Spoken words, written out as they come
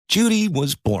Judy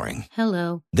was boring.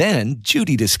 Hello. Then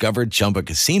Judy discovered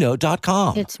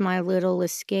ChumbaCasino.com. It's my little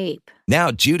escape. Now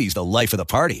Judy's the life of the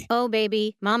party. Oh,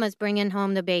 baby, mama's bringing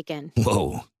home the bacon.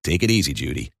 Whoa, take it easy,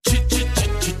 Judy.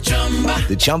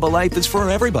 The Chumba life is for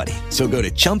everybody. So go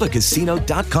to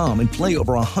ChumbaCasino.com and play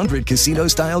over 100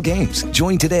 casino-style games.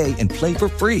 Join today and play for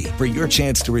free for your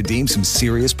chance to redeem some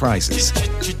serious prizes.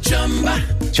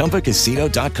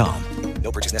 ChumbaCasino.com.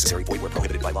 No purchase necessary. Void where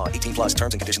prohibited by law. 18 plus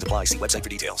terms and conditions apply. See website for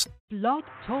details. Blog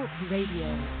Talk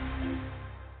Radio.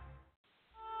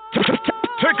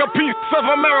 Take a piece of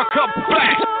America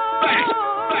back.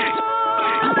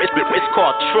 It's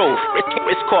called truth.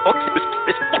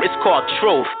 It's called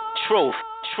truth.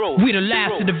 We the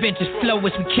last of the vintage flow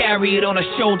as we carry it on our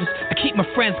shoulders. I keep my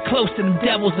friends close to them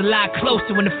devils a lot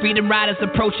closer. When the freedom riders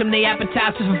approach them, they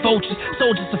appetizers for vultures.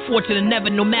 Soldiers of fortune and never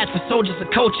no match for soldiers of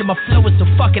culture. My flow is so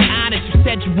fucking honest. You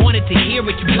said you wanted to hear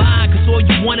it, you lied. Cause all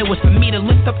you wanted was for me to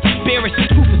lift up the spirits.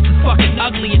 The truth is too fucking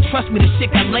ugly, and trust me, the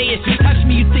shit got layers. You touch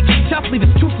me, you think you're tough, leave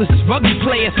us toothless as rugby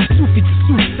players. From Sufi to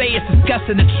soothsayers,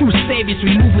 discussing the true saviors.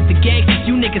 We move with the gangsters,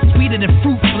 you niggas sweeter than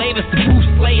fruit flavors. The Bruce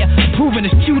Slayer, proving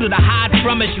it's cuter to hide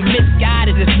from us. You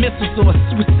misguided as missiles or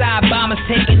suicide bombers,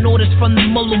 taking orders from the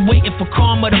mullah, waiting for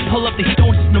karma to pull up. They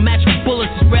stones is no match for bullets.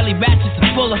 Israeli ratchets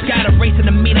are full of. Got a race in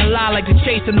the mean a lie like the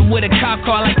chasing them with a cop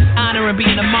car, like honoring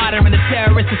being a martyr and the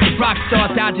terrorist is the rock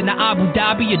star, dodging the Abu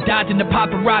Dhabi or dodging the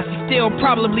paparazzi. Still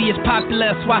probably as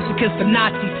popular as swastikas for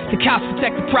Nazis. The cops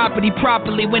protect the property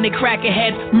properly when they crack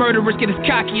ahead. Murderers get as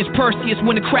cocky as Perseus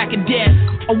when the cracking dead.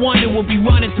 I wonder what be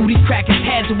running through these crackers'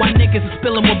 heads, and why niggas are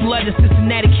spilling more blood than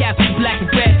Cincinnati cats with black and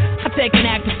red. I take an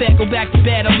Actifed, go back to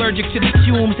bed, allergic to the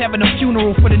fumes, having a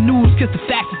funeral for the news, cause the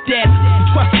fact is dead. The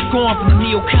trust is gone from the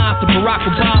neocons to Barack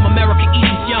Obama. America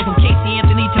East young, from Casey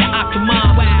Anthony to the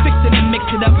Octomom. Fix it and mix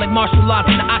it up like martial arts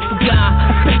in the octagon.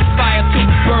 I spit the fire till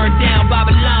we burn down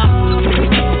Babylon.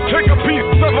 Take a piece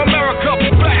of America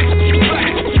back.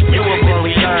 You will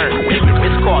only learn.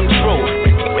 It's called truth.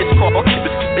 It's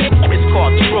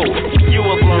called truth. You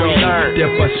will only learn.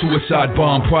 Death by suicide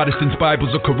bomb, Protestants,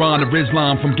 Bibles, or Quran, or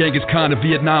Islam. From Genghis Khan to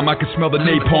Vietnam, I can smell the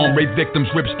napalm. Rape victims,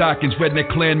 rip stockings,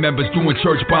 redneck clan members doing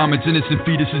church bombings. Innocent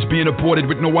fetuses being aborted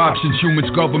with no options.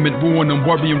 Humans, government ruin them,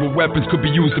 worrying what weapons could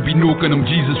be used to be nuking them.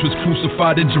 Jesus was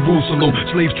crucified in Jerusalem.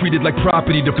 Slaves treated like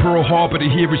property. To Pearl Harbor, to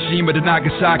Hiroshima, to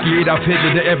Nagasaki. Adolf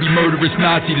Hitler, to every murderous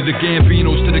Nazi. To the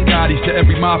Gambinos, to the Gaudis, to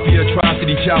every mafia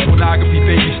atrocity. Child pornography,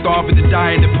 babies starving and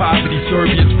dying in poverty.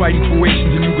 Serbians fighting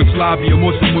Croatians in Yugoslavia.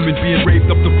 Muslim women being raped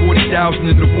up to 40,000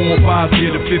 in the war in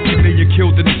Bosnia. The 50 million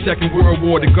killed in the Second World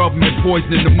War. The government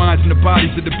poisoning the minds and the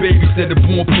bodies of the babies that are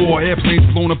born poor. Airplanes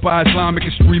blown up by Islamic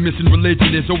extremists in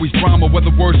religion. There's always drama, whether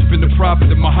worshiping the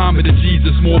prophet, the Muhammad, or Jesus.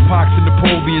 Smallpox and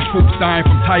Napoleon. Troops dying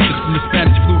from typhus, from the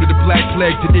Spanish flu to the Black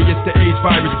Plague. Today it's the AIDS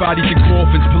virus. Bodies in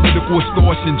coffins. Political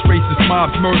extortions. Racist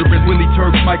mobs murdering Willie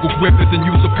Turks, Michael Griffith, and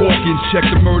Yusuf Hawkins. Check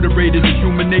the murder rate of the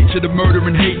human nature. The murder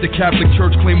and hate. The Catholic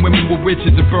Church claim women were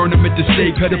witches and burn them at the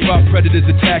stake. Pedophile predators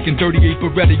attacking 38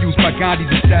 Beretta used by Gandhi's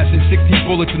assassin. 16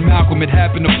 bullets in Malcolm. It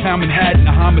happened uptown Manhattan.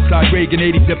 A homicide. Reagan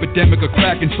 80s epidemic of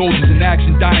cracking. Soldiers in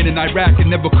action dying in Iraq and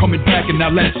never coming back. And now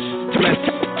let's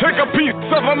take a piece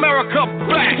of America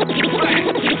back.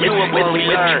 You will only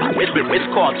learn. It's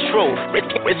called truth.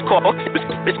 It's called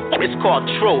truth. It's called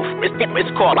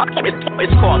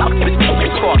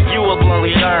you will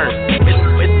only learn.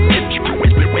 It's called truth. It's called truth.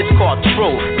 It's called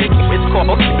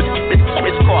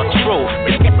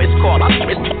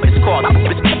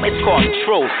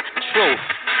truth.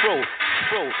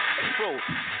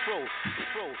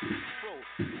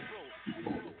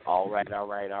 All right.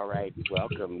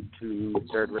 Welcome to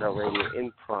Third Rail Radio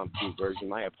impromptu version.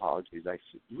 My apologies. I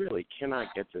really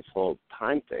cannot get this whole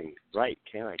time thing right,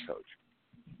 can I, Coach?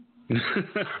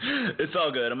 It's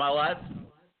all good. Am I live?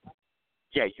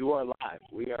 Yeah, you are live.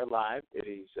 We are live. It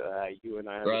is you and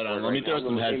I. Right on. Let me throw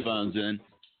some headphones in.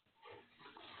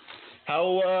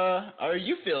 How are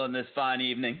you feeling this fine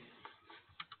evening?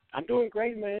 I'm doing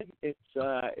great, man. It's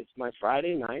my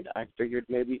Friday night. I figured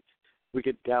maybe we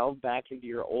could delve back into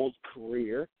your old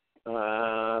career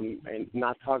and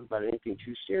not talk about anything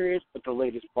too serious, but the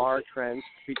latest bar trends,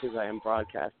 because I am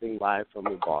broadcasting live from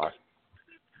a bar.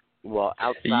 Well,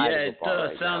 outside of the bar. Yeah, it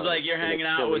does. Sounds like you're hanging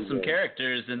out with some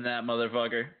characters in that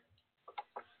motherfucker.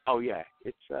 Oh, yeah.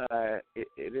 It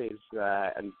is,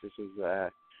 and this is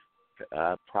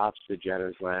props to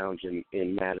Jenner's Lounge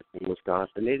in Madison,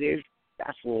 Wisconsin. It is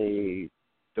definitely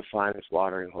the finest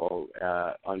watering hole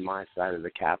on my side of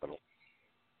the Capitol.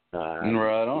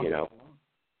 Right on.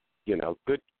 You know,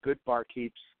 good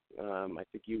barkeeps. I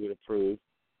think you would approve,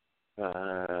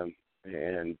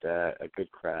 and a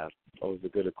good crowd. Always a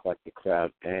good eclectic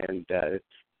crowd, and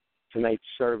tonight's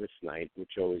service night,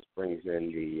 which always brings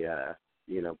in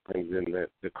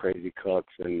the crazy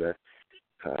cooks and the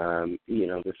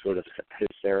the sort of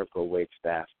hysterical wait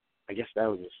staff. I guess that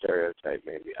was a stereotype,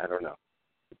 maybe. I don't know.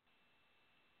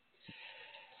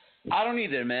 I don't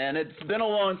either, man. It's been a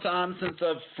long time since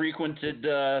I've frequented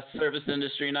service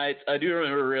industry nights. I do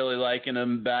remember really liking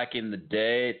them back in the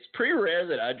day. It's pretty rare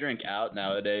that I drink out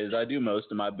nowadays. I do most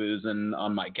of my boozing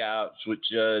on my couch,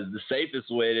 which is the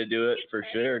safest way to do it for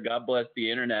sure. God bless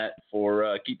the internet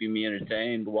for keeping me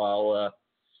entertained while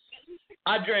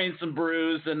I drain some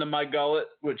brews into my gullet,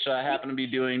 which I happen to be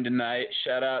doing tonight.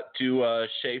 Shout out to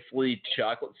Shafley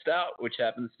Chocolate Stout, which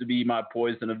happens to be my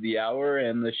poison of the hour,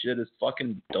 and the shit is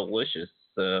fucking delicious.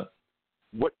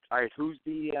 What? All right, who's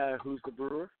the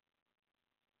brewer?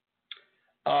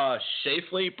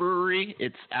 Shafley Brewery.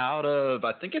 It's out of,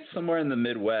 I think it's somewhere in the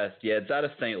Midwest. Yeah, it's out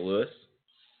of St. Louis.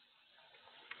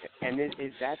 And is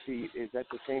that the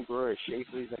same brewer as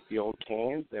Shafley's, like the old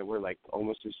cans that were like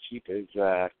almost as cheap as?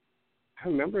 I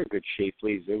remember a good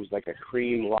Shafley's. It was like a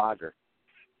cream lager.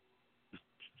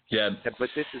 Yeah.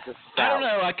 But this is a stout. I don't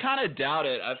know. I kind of doubt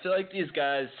it. I feel like these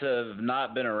guys have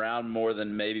not been around more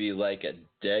than maybe like a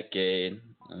decade.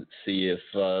 Let's see if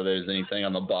there's anything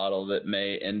on the bottle that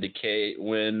may indicate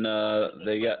when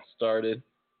they got started.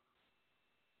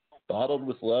 Bottled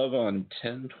with love on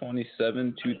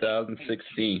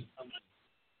 10/27/2016.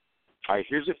 All right.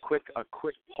 Here's a quick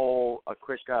poll of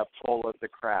the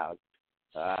crowd.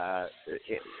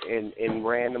 In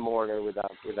random order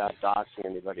without doxing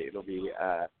anybody. It'll be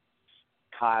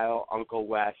Kyle, Uncle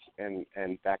Wes, and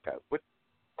Becca. What?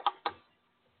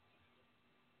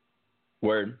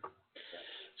 Word.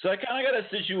 So I kind of got a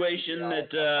situation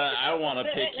that I want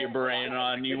to pick your brain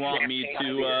on. You want me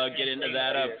to get into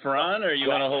that up front, or you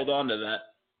want to hold on to that?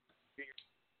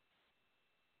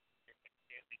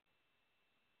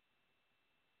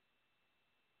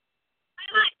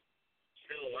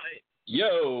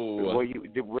 Yo. Well,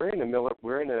 we're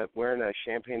in a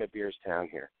Champaign of Beers town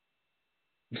here.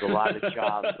 There's a lot of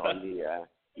jobs on the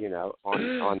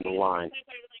on the line.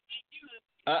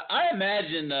 I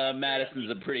imagine Madison's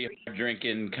a pretty hard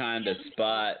drinking kind of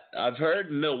spot. I've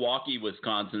heard Milwaukee,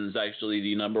 Wisconsin is actually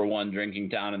the #1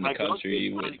 drinking town in the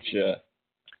country, which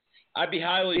I'd be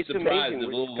highly surprised if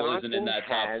Louisville isn't in that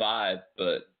top 5.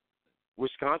 But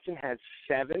Wisconsin has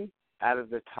 7 out of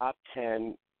the top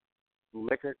 10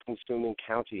 liquor-consuming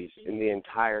counties in the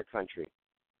entire country.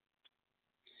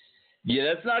 Yeah,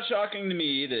 that's not shocking to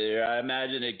me either. I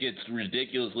imagine it gets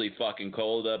ridiculously fucking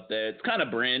cold up there. It's kind of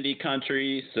brandy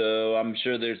country, so I'm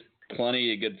sure there's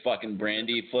plenty of good fucking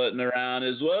brandy floating around,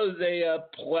 as well as a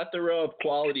plethora of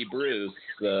quality brews.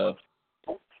 So.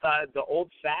 The old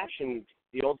fashioned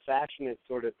is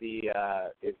sort of the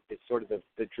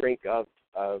drink of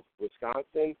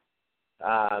Wisconsin.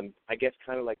 I guess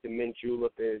kind of like the mint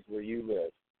julep is where you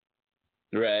live.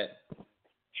 Right.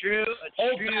 True.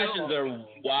 Old fashions are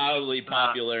wildly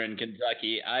popular in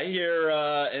Kentucky. I hear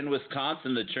in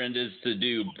Wisconsin the trend is to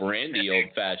do brandy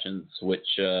old fashions,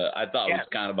 which I thought was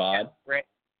kind of odd.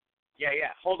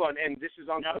 Yeah. Hold on, and this is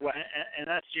on the way. And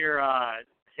that's your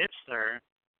hipster.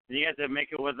 And you have to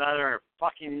make it with other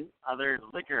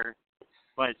liquor,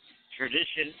 but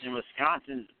tradition in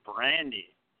Wisconsin is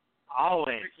brandy.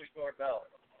 Always.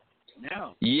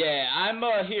 No. Yeah, I'm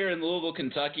here in Louisville,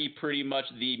 Kentucky, pretty much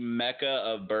the mecca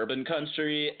of bourbon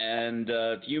country. And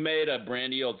if you made a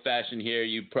brandy old-fashioned here,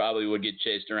 you probably would get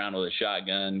chased around with a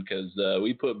shotgun because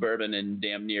we put bourbon in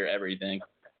damn near everything.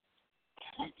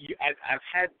 I've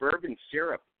had bourbon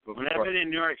syrup before. When I've been in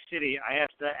New York City, I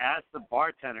have to ask the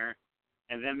bartender,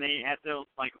 and then they have to,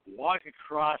 walk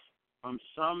across from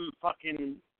some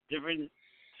fucking different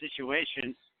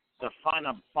situation to find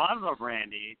a bottle of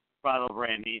brandy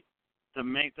to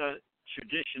make the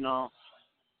traditional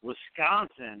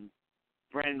Wisconsin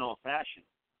brand old fashioned.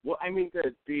 Well, I mean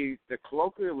the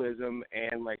colloquialism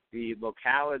and the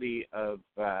locality of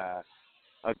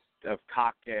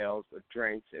cocktails, of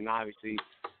drinks, and obviously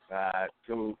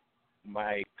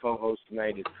my co-host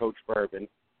tonight is Coach Bourbon,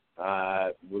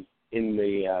 was in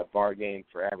the bar game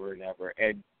forever and ever.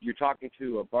 And you're talking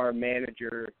to a bar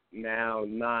manager now,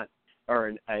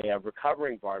 a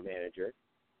recovering bar manager,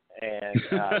 and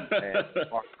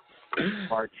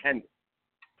bartender.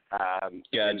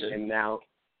 Gotcha. And now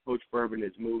Coach Bourbon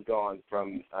has moved on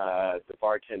from the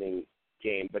bartending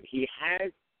game, but he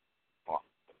has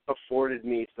afforded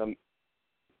me some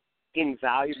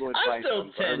invaluable advice. I still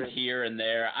on tend bourbon. Here and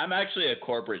there. I'm actually a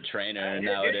corporate trainer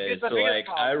nowadays, it's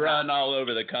so I run all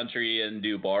over the country and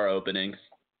do bar openings.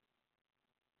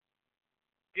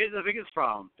 Here's the biggest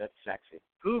problem. That's sexy.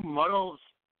 Who muddles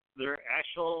their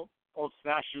actual old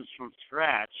fashions from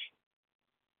scratch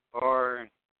or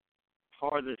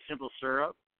pour the simple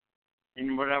syrup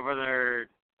in whatever they're.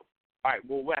 All right.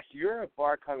 Well, Wes, you're a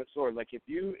bar connoisseur. Like, if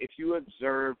you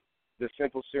observe the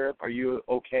simple syrup, are you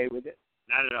okay with it?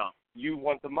 Not at all. You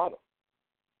want the muddle.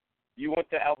 You want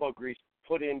the elbow grease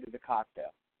put into the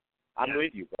cocktail. I'm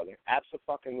with you, brother.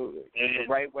 Absolutely. There's a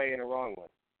right way and a wrong way.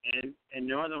 And in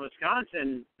northern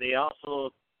Wisconsin, they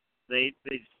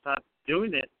stopped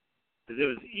doing it because it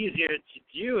was easier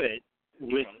to do it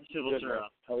with simple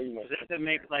syrup. They have to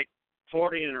make like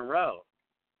 40 in a row.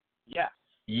 Yeah.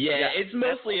 Yeah, it's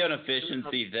mostly an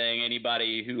efficiency thing.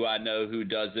 Anybody who I know who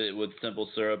does it with simple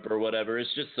syrup or whatever,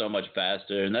 it's just so much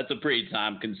faster, and that's a pretty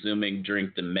time-consuming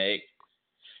drink to make.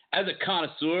 As a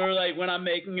connoisseur, like when I'm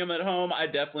making them at home, I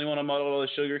definitely want to muddle a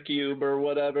sugar cube or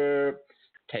whatever.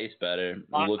 Tastes better,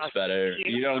 looks better.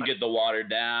 You don't get the watered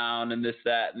down and this,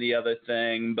 that, and the other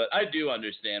thing. But I do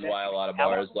understand why a lot of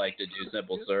bars like to do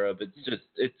simple syrup.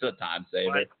 It's a time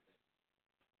saver.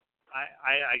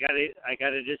 I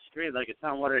gotta disagree. Like, it's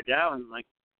not watered down. Like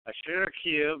a sugar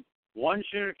cube, one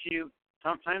sugar cube,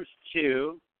 sometimes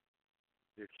two.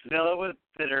 You fill it with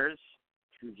bitters.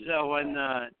 So when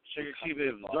the sugar cube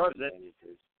absorbs it,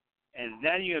 and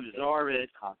then you absorb it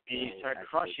and you start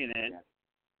crushing it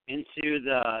into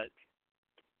the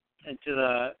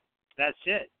that's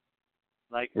it.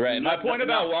 Like, right. My point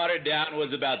about watered down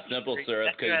was about simple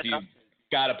syrup, because you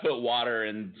got to put water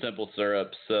in simple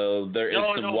syrup, so there is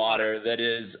some water that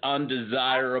is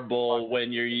undesirable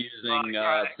when you're using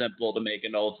simple to make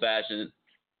an old fashioned.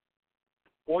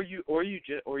 Or you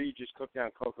just cook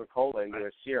down Coca-Cola into a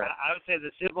syrup. I would say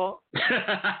the simple.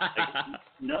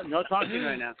 no talking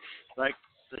right now. Like,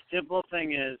 the simple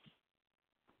thing is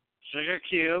sugar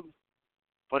cube,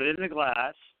 put it in the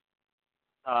glass,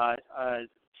 a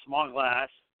small glass,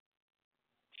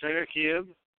 sugar cube,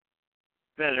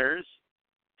 bitters,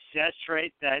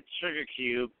 saturate that sugar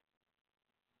cube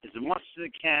as much as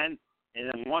it can, and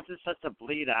then once it starts to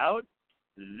bleed out,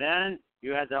 then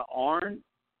you add the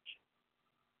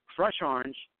fresh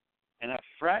orange, and a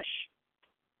fresh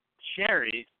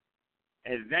cherry,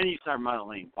 and then you start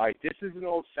muddling. All right, this is an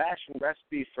old-fashioned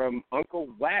recipe from Uncle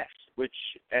Wes, which,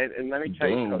 and let me tell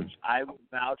you, Coach, I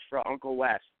vouch for Uncle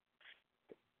Wes.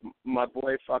 My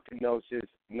boy fucking knows his.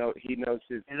 He knows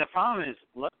his. And the problem is,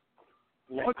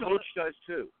 Coach does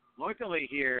too. Locally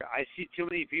here, I see too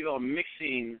many people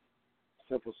mixing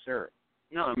simple syrup.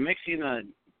 No, mixing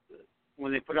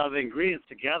when they put all the ingredients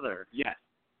together. Yes.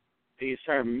 You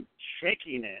start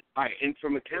shaking it. All right, and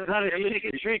from it's not a shake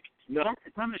and drink. No,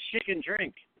 it's not a shake and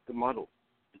drink. It's a muddle.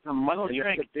 It's a muddle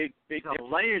drink. It's a big it's a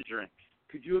layered drink.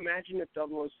 Could you imagine if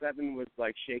 007 was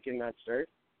like shaking that stirred?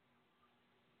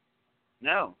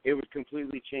 No. It would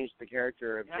completely change the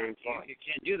character of James Bond. You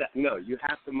can't do that. No, you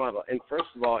have to muddle. And first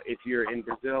of all, if you're in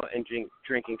Brazil and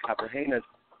drinking Caparranas,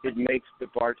 it makes the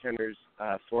bartender's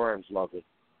forearms lovely.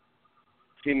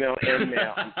 Female and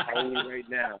male. I'm telling you right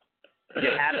now. You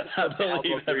have to I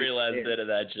believe every last bit of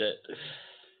that shit.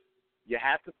 You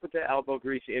have to put the elbow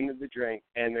grease into the drink,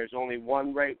 and there's only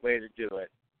one right way to do it.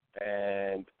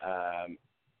 And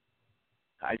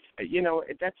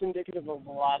that's indicative of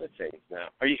a lot of things now.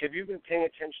 Have you been paying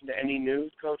attention to any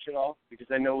news, Coach, at all? Because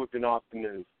I know we've been off the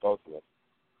news, both of us.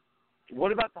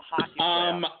 What about the hockey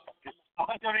playoffs?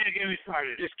 Don't even get me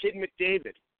started. This kid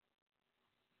McDavid.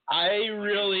 I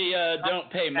really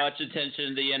don't pay much attention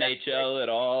to the NHL at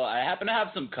all. I happen to have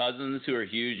some cousins who are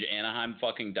huge Anaheim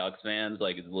fucking Ducks fans.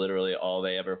 Like, it's literally all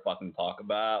they ever fucking talk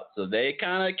about. So they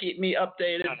kind of keep me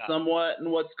updated somewhat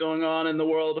in what's going on in the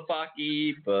world of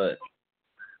hockey. But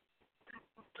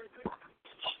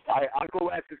Uncle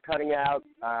Wes is cutting out.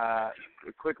 A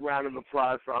quick round of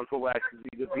applause for Uncle Wes, because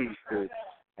he's a beast, dude.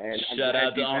 And shout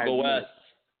out to Uncle Wes.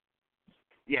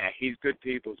 Yeah, he's good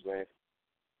people's, man.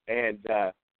 And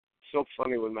so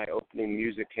funny when my opening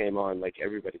music came on, like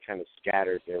everybody kind of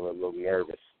scattered. They were a little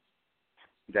nervous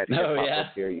that hip-hop would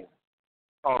hear you.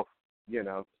 Oh,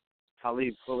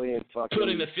 Talib Kweli and fucking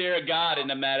putting the fear of God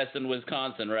into Madison,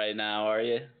 Wisconsin right now, are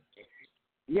you?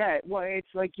 Yeah, well, it's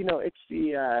like it's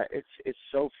the it's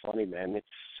so funny, man. It's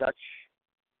such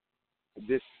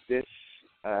this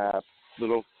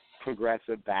little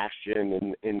progressive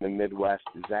bastion in the Midwest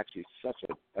is actually such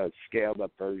a scaled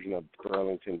up version of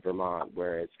Burlington, Vermont,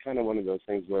 where it's kind of one of those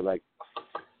things where, like,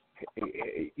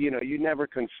 you never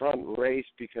confront race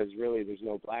because really there's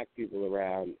no black people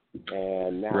around,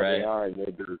 and now they are,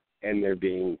 and they're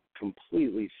being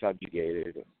completely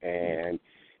subjugated and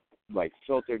like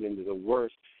filtered into the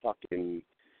worst fucking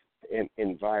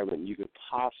environment you could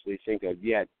possibly think of.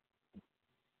 Yet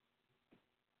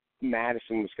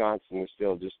Madison, Wisconsin is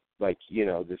still just like,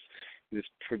 this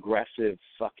progressive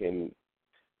fucking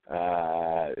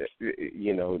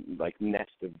like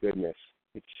nest of goodness.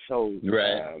 It's so,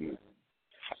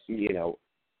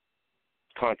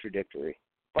 contradictory.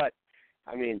 But,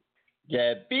 I mean.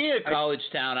 Yeah, being a college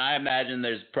town, I imagine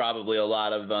there's probably a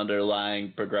lot of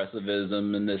underlying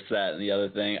progressivism and this, that, and the other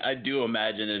thing. I do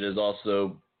imagine it is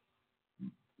also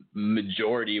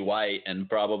majority white and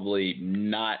probably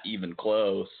not even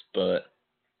close, but.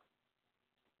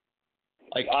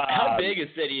 Like, how big a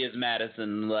city is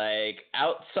Madison? Like,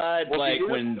 outside,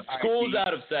 when school's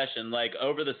out of session, like,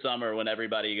 over the summer when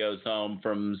everybody goes home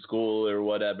from school or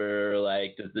whatever,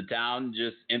 like, does the town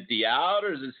just empty out,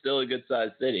 or is it still a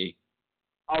good-sized city?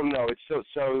 Oh, no, it's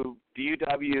so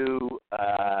DUW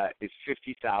is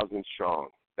 50,000 strong.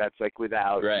 That's, like,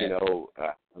 without,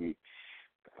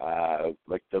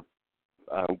 like the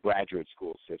graduate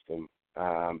school system.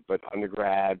 But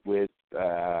undergrad with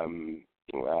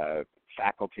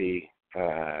faculty,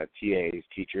 TAs,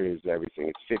 teachers, everything.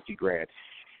 It's 50 grand,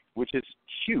 which is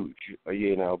huge.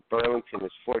 Burlington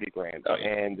is 40 grand,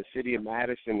 and the city of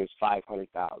Madison is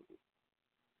 500,000.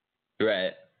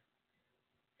 Right.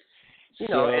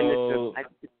 So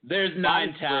there's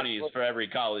 9 townies for every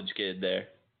college kid there.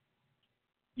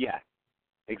 Yeah,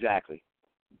 exactly.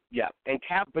 Yeah, and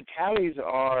but townies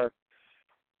are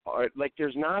like,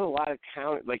 there's not a lot of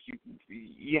town, like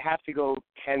you have to go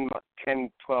 10,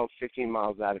 12, 15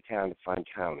 miles out of town to find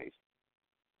townies.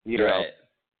 Right.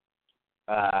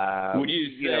 Would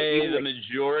you say the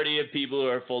majority of people who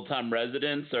are full-time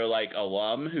residents are like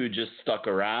alum who just stuck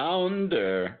around,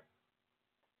 or?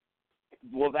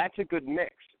 Well, that's a good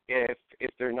mix. If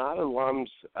they're not alums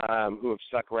who have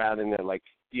stuck around and they're like,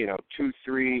 2,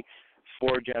 3,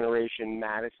 4 generation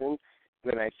Madison,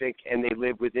 then I think, and they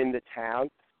live within the town,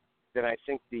 then I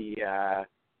think the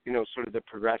sort of the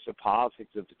progressive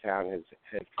politics of the town has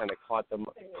kind of caught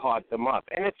them up.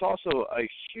 And it's also a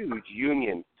huge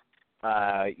union,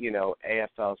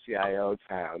 AFL-CIO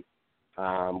town.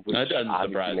 Which that doesn't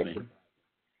surprise me.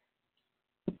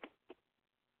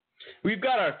 We've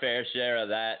got our fair share of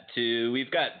that, too.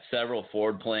 We've got several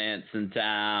Ford plants in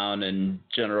town and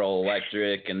General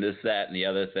Electric and this, that, and the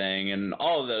other thing. And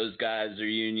all of those guys are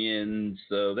unions,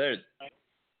 so there's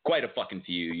quite a fucking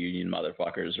few union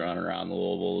motherfuckers running around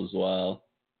Louisville as well.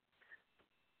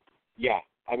 Yeah.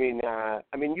 I mean,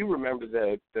 you remember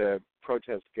the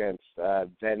protest against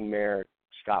then Mayor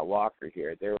Scott Walker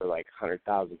here. There were like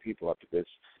 100,000 people up to this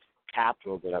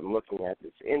Capitol that I'm looking at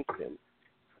this instant.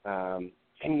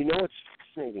 And you know what's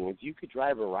fascinating is you could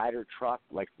drive a Ryder truck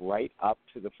like right up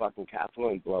to the fucking Capitol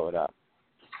and blow it up.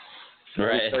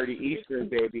 Right. 7:30 Eastern,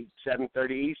 baby.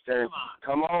 7:30 Eastern.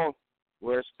 Come on.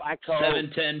 We're Spy Code.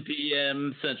 7:10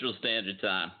 p.m. Central Standard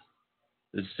Time.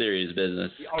 It's serious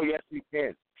business. Oh, yes, we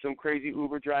can. Some crazy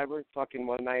Uber driver, fucking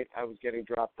one night I was getting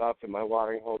dropped off at my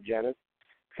watering hole, Genesis,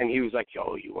 and he was like,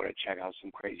 yo, you want to check out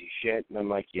some crazy shit? And I'm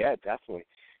like, yeah, definitely.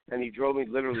 And he drove me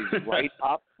literally right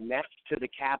up next to the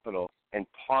Capitol and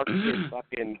parked his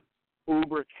fucking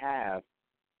Uber cab,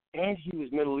 and he was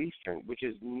Middle Eastern, which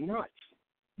is nuts.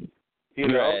 You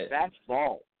know, right. That's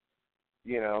ball.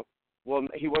 Well,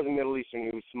 he wasn't Middle Eastern, he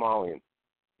was Somalian.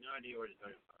 No idea what he's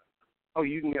talking about. Oh,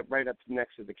 you can get right up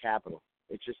next to the Capitol.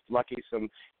 It's just lucky Tim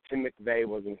McVeigh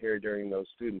wasn't here during those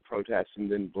student protests and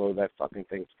didn't blow that fucking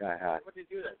thing sky high. What did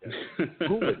he do that day?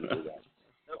 Who wouldn't do that?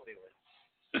 Nobody would.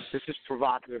 This is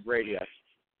provocative radio.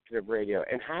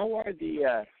 And how are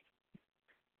the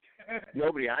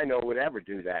nobody I know would ever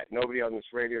do that. Nobody on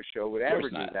this radio show would ever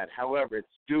do that. However,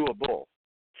 it's doable.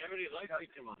 Everybody likes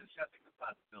him on the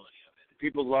possibility of it.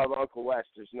 People love Uncle West.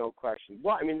 There's no question.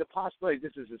 Well, I mean, the possibility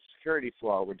this is a security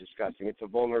flaw we're discussing. It's a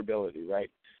vulnerability, right?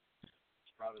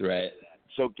 Right.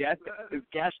 So Guest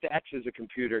X is a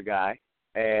computer guy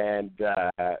and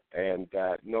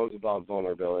knows about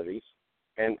vulnerabilities.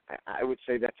 And I would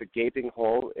say that's a gaping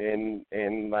hole in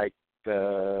like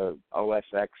the OS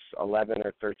X 11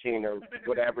 or 13 or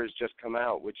whatever's just come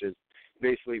out, which is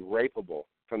basically rapeable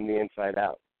from the inside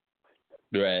out.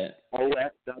 Right.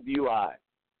 OSWI.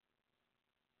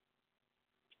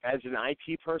 As an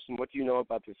IT person, what do you know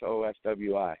about this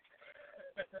OSWI?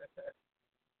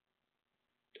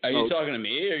 Are you talking to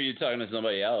me or are you talking to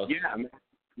somebody else? Yeah, I'm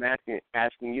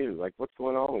asking you. Like, what's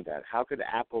going on with that? How could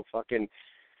Apple fucking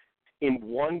in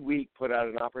 1 week put out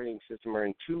an operating system or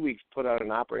in 2 weeks put out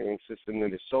an operating system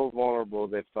that is so vulnerable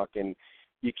that fucking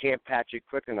you can't patch it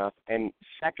quick enough? And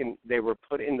second, they were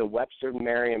put in the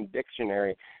Webster-Merriam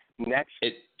dictionary next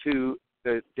to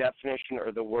the definition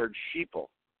or the word sheeple.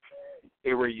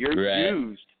 They were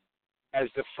used as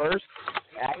the first.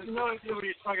 I have no idea what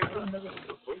he's talking about.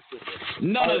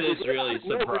 None of this really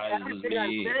surprises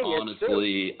me,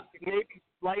 honestly.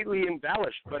 slightly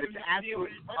embellished, but it's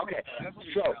absolutely okay.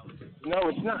 So no,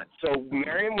 it's not. So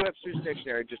Merriam-Webster's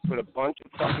dictionary just put a bunch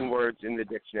of fucking words in the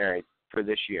dictionary for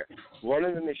this year. One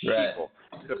of them is sheeple.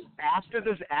 So after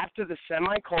the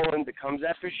semicolon that comes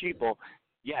after sheeple,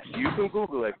 yes, you can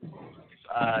Google it,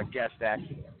 Guest X,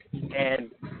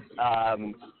 and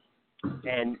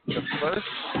the first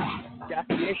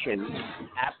definition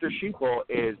after sheeple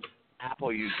is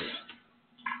Apple users.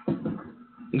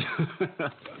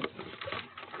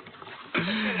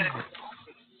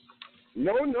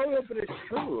 No, but it's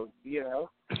true. You know,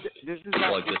 this is not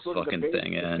plug this fucking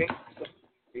thing in.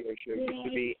 It used to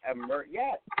be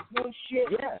yeah. No shit.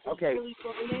 Yeah. Okay.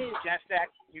 Just that.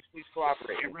 You please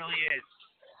cooperate. It really is.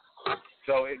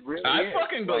 So it really I is.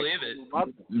 fucking believe it.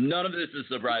 None of this is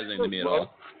surprising to me at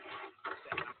all.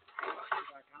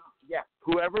 Yeah.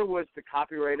 Whoever was the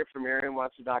copywriter for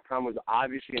Merriam-Webster.com was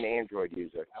obviously an Android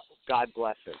user. God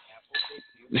bless him.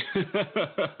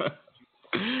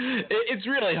 It's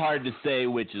really hard to say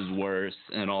which is worse,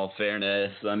 in all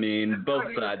fairness. I mean, both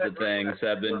sides of things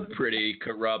have been pretty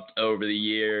corrupt over the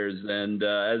years, and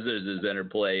as there's this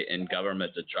interplay in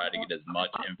government to try to get as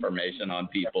much information on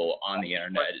people on the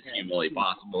internet as humanly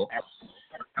possible,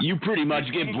 you pretty much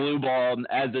get blueballed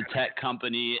as a tech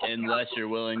company unless you're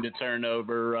willing to turn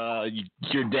over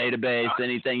your database,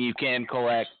 anything you can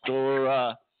collect,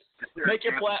 or make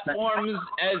your platforms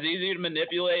as easy to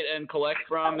manipulate and collect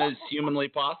from as humanly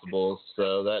possible.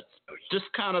 So that's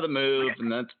just kind of the move,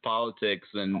 and that's politics,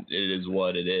 and it is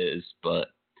what it is. But,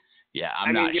 yeah,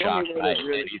 I'm not shocked by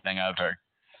anything I've heard.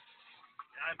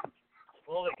 I'm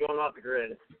slowly going off the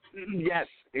grid. Yes.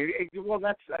 Well,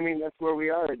 that's where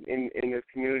we are in this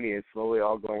community. It's slowly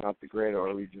all going off the grid,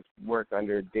 or we just work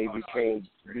under David Chain's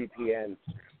VPN.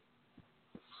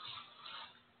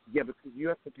 Yeah, because you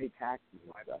have to pay taxes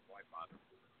and stuff.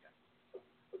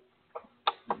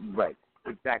 Right,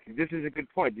 exactly. This is a good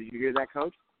point. Did you hear that,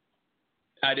 Coach?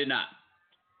 I did not.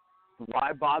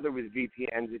 Why bother with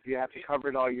VPNs if you have to cover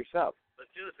it all yourself?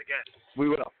 Let's do this again. We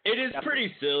will. It is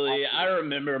pretty silly. I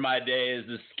remember my day as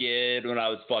a kid when I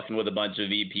was fucking with a bunch of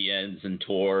VPNs and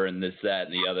Tor and this, that,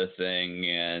 and the other thing,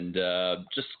 and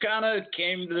just kind of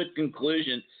came to the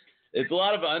conclusion it's a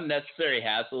lot of unnecessary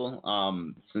hassle.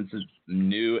 Since it's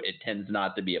new, it tends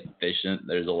not to be efficient.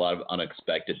 There's a lot of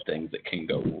unexpected things that can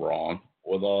go wrong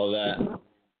with all that.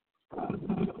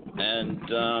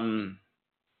 And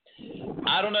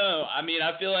I don't know. I mean,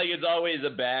 I feel like it's always a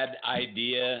bad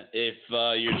idea if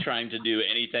you're trying to do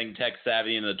anything tech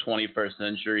savvy in the 21st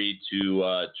century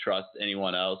to trust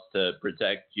anyone else to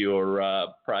protect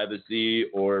your privacy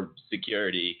or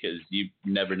security, because you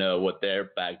never know what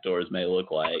their backdoors may look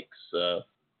like. So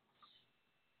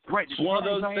right, it's one of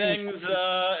those things.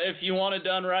 If you want it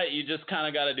done right, you just kind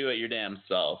of got to do it your damn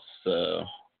self. So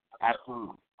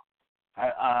absolutely.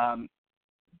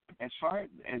 As far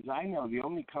as I know, the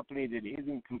only company that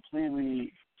isn't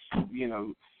completely,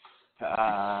 under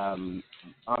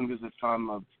the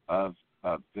thumb of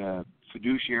the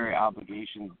fiduciary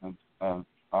obligations of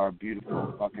our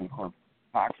beautiful fucking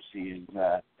corporatocracy is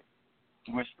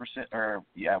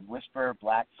Whisper,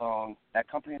 Black Phone, that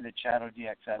company that Shadow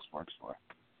DXS works for.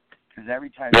 Because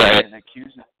every time they get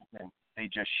accused of something, they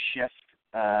just shift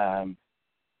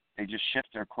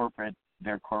their corporate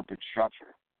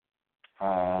structure.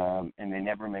 And they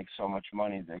never make so much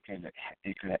money they could,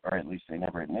 or at least they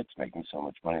never admit to making so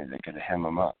much money they could hem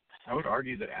them up. I would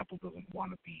argue that Apple doesn't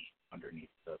want to be under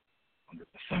the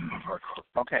thumb of our corporate.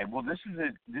 Okay, well, this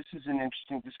is an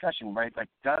interesting discussion, right? Like,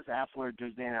 does Apple or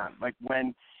does they not? Like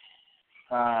when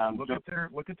look at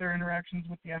their interactions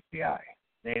with the FBI.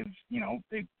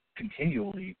 They've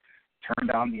continually turned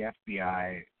down the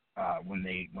FBI when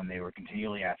they were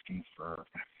continually asking for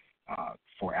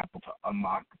Apple to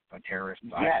unlock a terrorist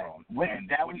iPhone.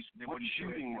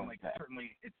 Shooting was that?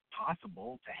 Certainly, it's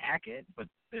possible to hack it, but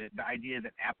the idea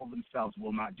that Apple themselves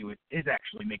will not do it is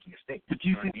actually making a statement. But do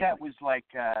you think that was like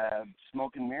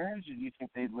smoke and mirrors, or do you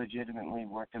think they legitimately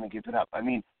weren't going to give it up? I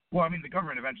mean, the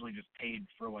government eventually just paid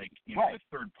for the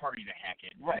third party to hack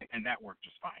it, right? And that worked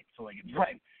just fine. So it's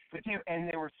right. But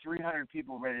there were 300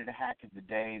 people ready to hack it the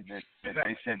day that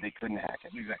they said they couldn't hack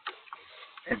it. Exactly.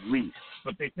 At least.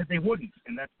 But they said they wouldn't,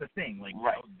 and that's the thing.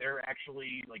 Right. They're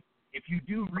actually, if you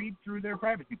do read through their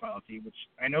privacy policy, which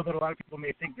I know that a lot of people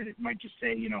may think that it might just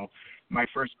say, my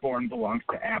firstborn belongs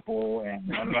to Apple, and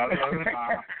blah, blah, blah,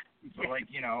 blah. So, I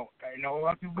know a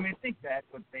lot of people may think that,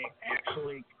 but they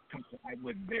actually complied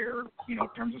with their,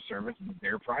 terms of service and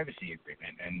their privacy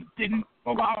agreement, and didn't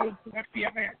allow the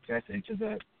FBI access into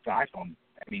the iPhone.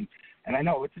 I mean, and I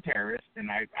know it's a terrorist, and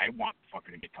I want the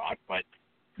fucker to get caught, but,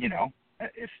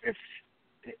 if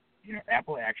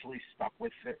Apple actually stuck to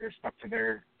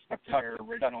their original. Stuck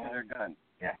to their gun.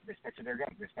 Yeah, they stuck to their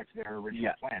gun. They stuck to their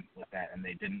original plan with that, and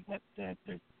they didn't let the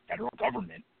federal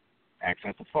government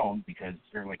access the phone because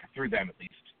they're through them at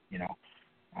least.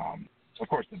 Of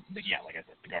course, like I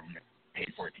said, the government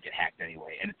paid for it to get hacked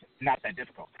anyway, and it's not that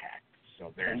difficult to hack.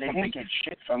 So there's and they didn't get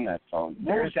shit from that phone.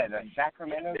 There's that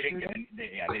Sacramento shooting?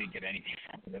 They didn't get anything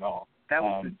from it at all. That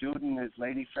was the dude and his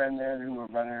lady friend there who were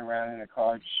running around in a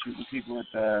car shooting people at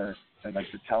the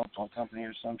telephone company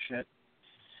or some shit.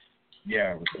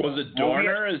 Yeah. Was it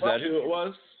Dorner? Is that who it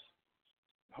was?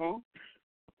 Who?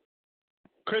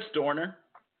 Chris Dorner.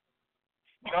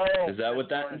 No. Is that what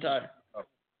that entire?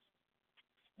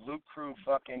 Loot Crew,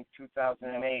 fucking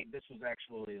 2008. This was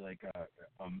actually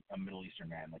a Middle Eastern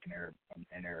man, like an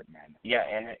Arab man. Yeah,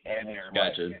 and Arab.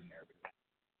 Gotcha.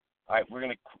 All right, we're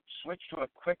gonna switch to a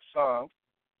quick song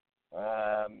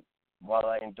while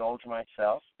I indulge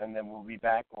myself, and then we'll be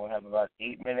back. We'll have about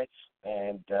 8 minutes,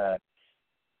 and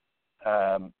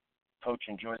Poach,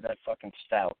 enjoy that fucking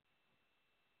stout.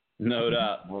 No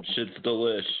doubt. Shit's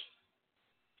delish.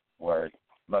 Word.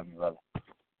 Love you, brother.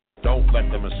 Don't let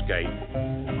them escape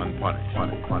unpunished.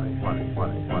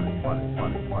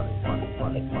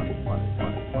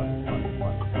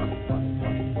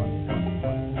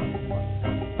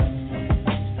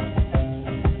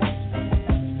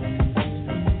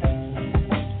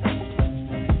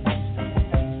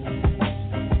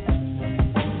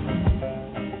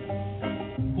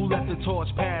 Torch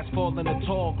pass, fall in the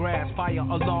tall grass. Fire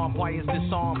alarm, why is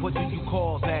disarmed? What do you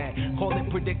call that? Call it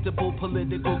predictable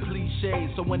political cliches.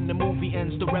 So when the movie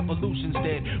ends, the revolution's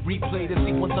dead. Replay the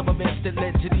sequence of events that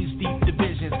led to these deep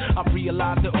divisions. I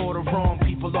realize the order wrong,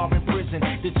 people are in prison.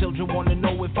 The children want to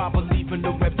know if I believe in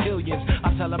the reptilians.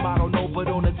 I tell them I don't know, but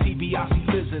on the TV I see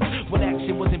lizards. When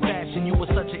action was in fashion, you were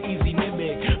such an easy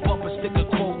mimic. Bumper sticker,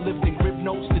 quote lifting, grip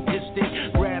note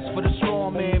statistic. Grasp for the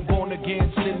strong man, born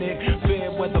again cynic. Fair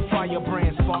weather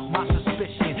firebrand sparked my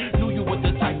suspicion. Knew you were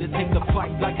the type to take the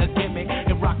fight like a gimmick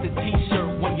and rock the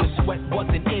t-shirt when your sweat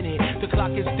wasn't in it. The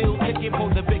clock is still ticking for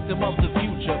the victim of the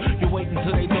future. You wait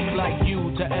until they look like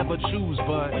you to ever choose,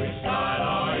 but which side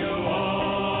are you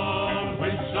on?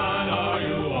 Which side are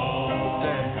you on?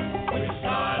 Which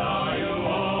side are you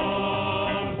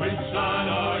on? Which side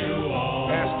are you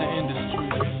on? Ask the industry.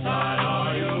 Which side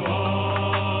are you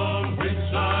on? Which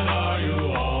side are you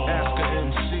on? Ask a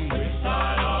MC. Which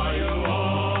side are you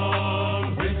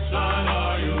on? Which side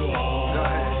are you on? Go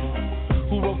ahead.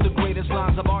 Who wrote the greatest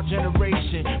lines of our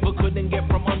generation, but couldn't get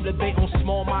from under their own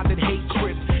small-minded hate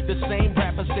trip? The same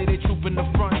rappers say they troop in the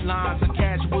front lines and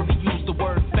casually use the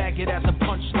word faggot as a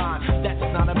punchline. That's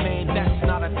not a man, that's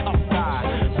not a tough guy.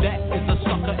 That is a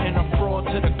sucker and a fraud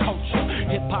to the culture.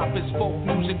 Hip-hop is folk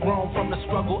music grown from the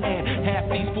struggle, and half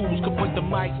these fools could put the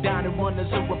mic down and run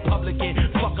as a Republican.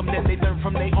 Fuck them, then they learn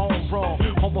from their own wrong.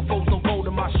 Homophobes don't go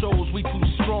to my shows, we too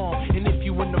strong. And if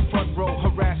you in the front row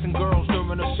harassing girls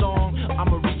during a song,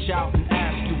 I'ma reach out and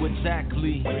ask you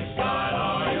exactly. Which side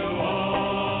are you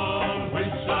on?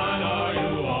 Which side are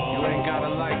you on? You ain't gotta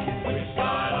like it. Which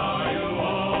side are you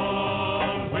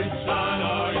on? Which side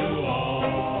are you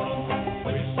on?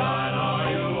 Which side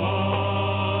are you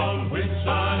on? Which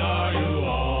side are you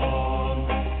on?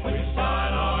 Which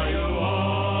side are you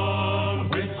on?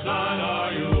 Which side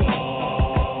are you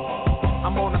on?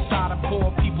 I'm on the side of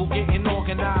poor people getting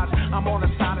organized. I'm on the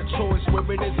side of choice where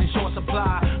it is in short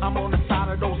supply. I'm on the side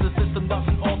of those the system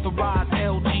doesn't authorize.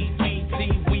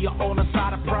 LGBT, we are on the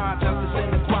side of pride, justice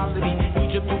and equality.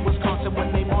 Egypt to Wisconsin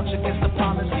when they march against the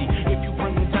policy. If you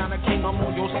bring me down a king, I'm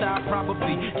on your side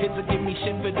probably. Kids will give me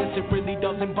shit for this, it really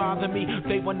doesn't bother me.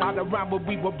 They were not around when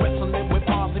we were wrestling with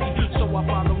poverty. So I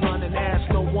follow none and ask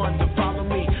no one to follow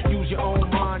me. Use your own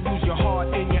mind, use your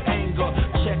heart and your anger.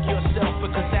 Check yourself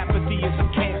because apathy is a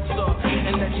cancer.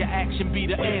 And let your action be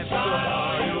the answer. Which side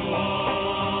are you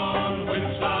on? Which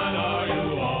side are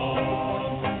you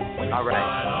on? All right. Which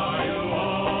side are you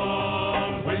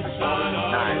on? Which side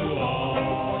are you on?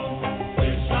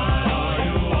 Which side are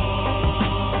you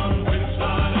on? Which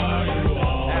side are you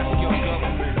on? Ask your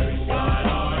government. Which side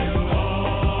are you on?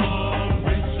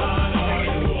 Which side are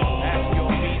you on? Ask your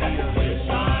media. Which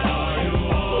side are you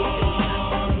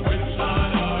on? Which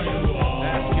side are you on?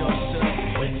 Ask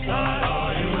yourself. Which side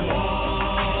are you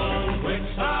on? Which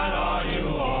side are you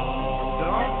on?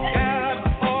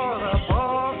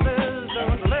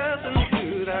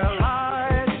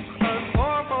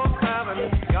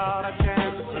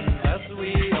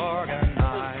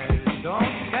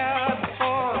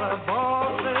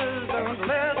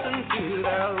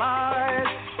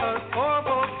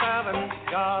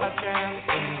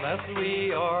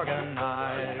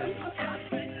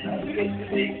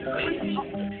 Yeah.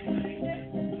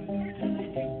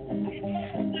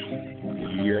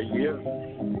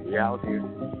 We out here.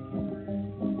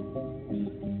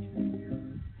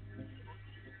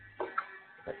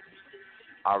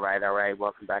 All right.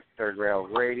 Welcome back to Third Rail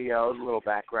Radio. A little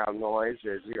background noise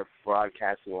as we are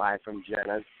broadcasting live from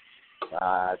Jenna's.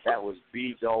 That was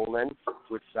B. Dolan.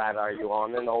 Which side are you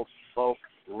on? An old folk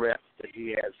riff that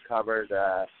he has covered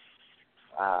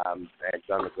and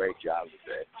done a great job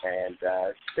with it. And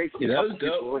basically, that was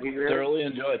dope. Thoroughly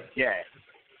enjoyed. Yeah,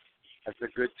 that's a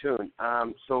good tune.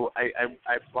 So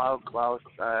while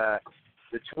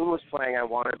the tune was playing, I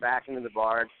wandered back into the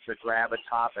bar to grab a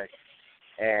topic.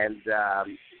 And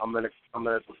I'm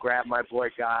gonna grab my boy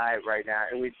Guy right now,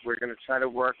 and we're gonna try to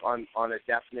work on a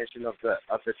definition of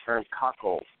the term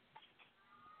cuckold.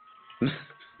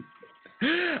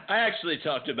 I actually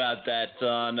talked about that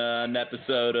on an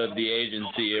episode of The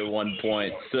Agency at one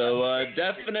point, so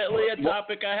definitely a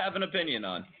topic I have an opinion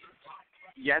on.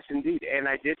 Yes, indeed, and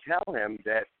I did tell him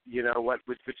that, you know what,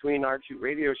 between our two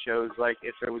radio shows, like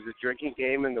if there was a drinking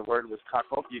game and the word was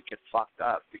cuckold, you'd get fucked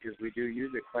up because we do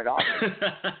use it quite often.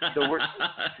 so we're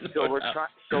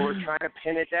trying to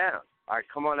pin it down. All right,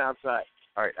 come on outside.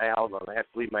 All right, hold on, I have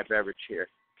to leave my beverage here.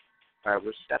 All right,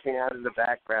 we're stepping out of the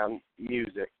background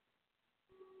music.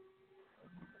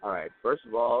 All right, first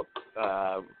of all,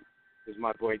 this is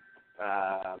my boy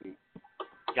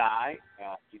Guy.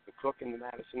 He's a cook in the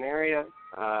Madison area, and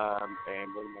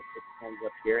one of my quick friends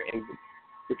up here. And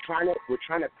we're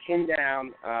trying to pin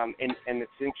down, and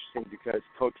it's interesting because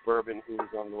Coach Bourbon, who is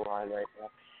on the line right now,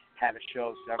 had a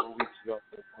show several weeks ago.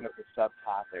 One of the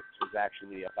subtopics was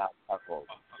actually about cuckold,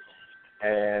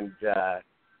 and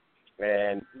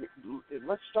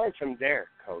let's start from there,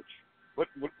 Coach.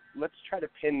 Let's try to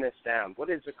pin this down. What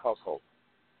is a cuckold?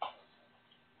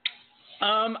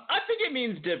 I think it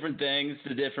means different things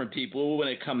to different people when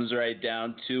it comes right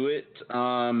down to it.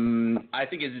 I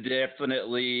think it's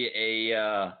definitely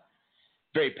a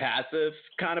very passive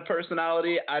kind of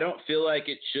personality. I don't feel like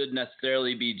it should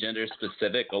necessarily be gender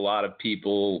specific. A lot of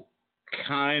people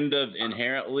kind of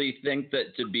inherently think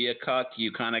that to be a cuck,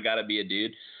 you kind of got to be a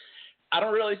dude. I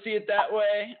don't really see it that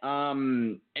way.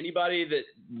 Anybody that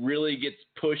really gets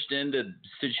pushed into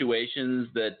situations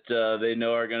that they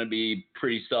know are going to be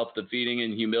pretty self-defeating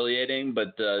and humiliating,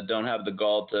 but don't have the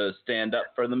gall to stand up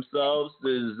for themselves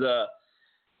is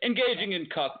engaging in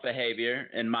cuck behavior,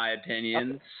 in my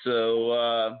opinion.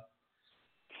 So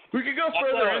we could go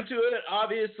further into it.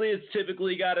 Obviously, it's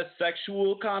typically got a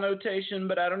sexual connotation,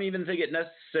 but I don't even think it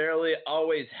necessarily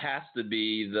always has to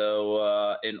be,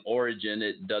 though in origin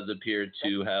it does appear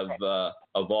to have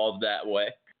evolved that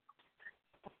way.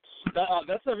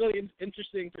 That's a really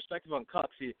interesting perspective on cuck.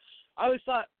 See, I always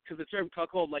thought, because the term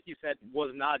cuckold, like you said,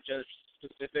 was not gender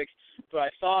specific,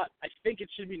 but I think it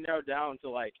should be narrowed down to,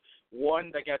 like,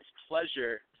 one that gets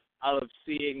pleasure out of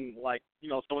seeing, like, you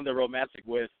know, someone they're romantic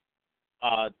with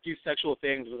do sexual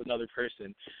things with another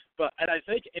person. And I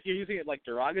think if you're using it like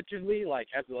derogatively, like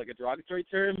as like a derogatory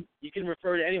term, you can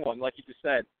refer to anyone, like you just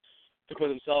said, to put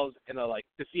themselves in a like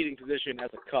defeating position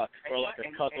as a cuck or like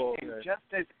a cuckold. And just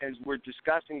as we're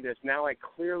discussing this, now I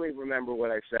clearly remember what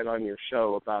I said on your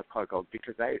show about cuckold,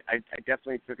 because I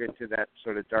definitely took it to that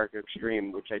sort of dark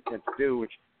extreme, which I tend to do,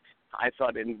 which I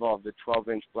thought it involved a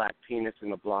 12-inch black penis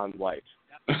and a blonde wife.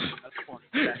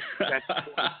 That's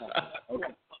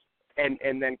okay.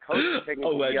 And then Coach is taking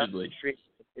allegedly. The other extreme.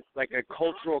 It's like a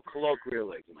cultural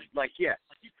colloquialism. Like you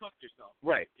cooked yourself.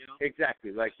 Right. You know?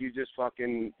 Exactly. Like you just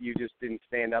didn't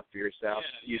stand up for yourself.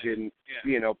 You didn't,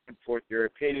 put forth your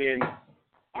opinion.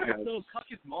 So cuck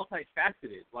is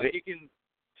multifaceted. Like you can.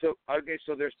 So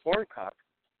there's porn cuck.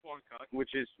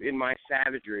 Which is in my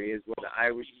savagery is what I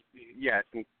was. Yes.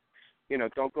 And,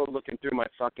 don't go looking through my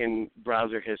fucking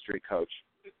browser history, Coach.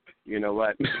 You know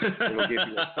what? It'll give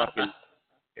you a fucking.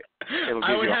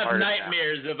 I would have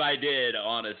nightmares if I did,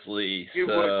 honestly. You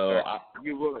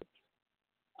would.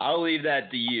 I'll leave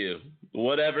that to you.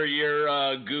 Whatever you're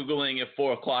Googling at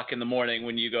 4 o'clock in the morning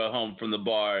when you go home from the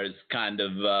bar is kind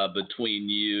of between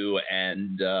you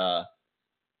and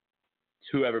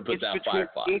whoever put that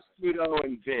Firefly. It's Pluto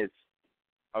and Viz.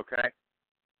 Okay?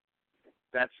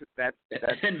 That's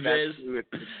and Viz.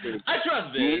 I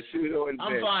trust Viz.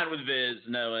 I'm fine with Viz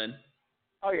knowing.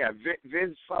 Oh, yeah,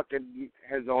 Viz fucking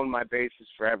has owned my bases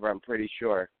forever, I'm pretty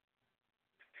sure.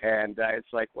 And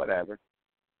it's like, whatever.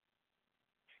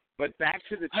 But back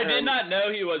to the term. I did not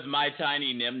know he was My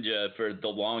Tiny Ninja for the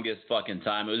longest fucking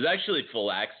time. It was actually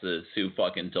Philaxis who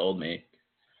fucking told me.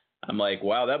 I'm like,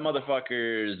 wow, that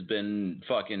motherfucker's been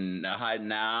fucking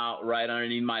hiding out right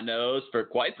underneath my nose for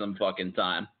quite some fucking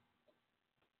time.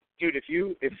 Dude, if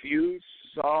you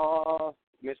saw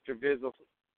Mr. Vizzle,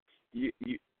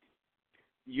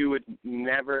 you would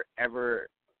never ever,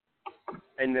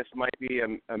 and this might be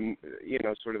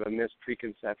sort of a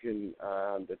mispreconception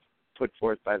that's put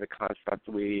forth by the construct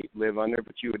we live under,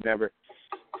 but you would never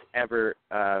ever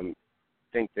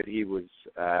think that he was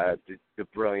the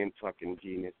brilliant fucking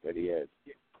genius that he is.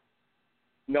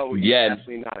 No, he's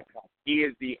absolutely not a cuck. He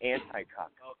is the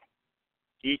anti-cuck.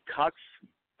 He cucks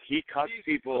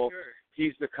people.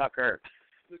 He's the cucker.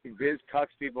 Viz cucks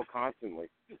people constantly.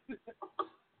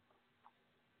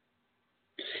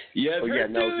 Yeah, I've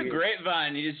heard through the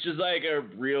grapevine. He's just like a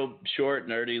real short,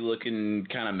 nerdy-looking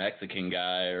kind of Mexican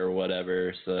guy or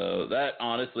whatever. So that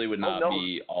honestly would not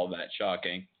be all that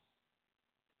shocking.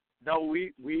 No,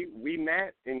 we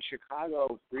met in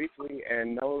Chicago briefly,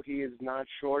 and no, he is not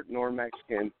short nor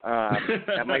Mexican.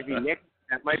 That might be Nick.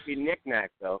 That might be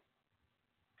Knick-Knack though.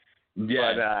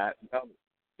 Yeah. But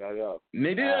no.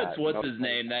 Maybe that's what's his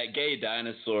name, that gay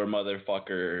dinosaur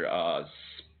motherfucker.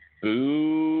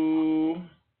 Spoo.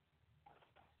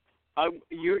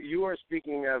 You are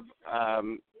speaking of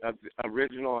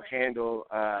original handle.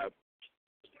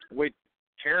 Wait,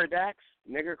 Pterodax,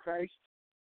 Nigger Christ.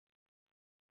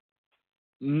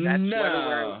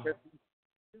 No.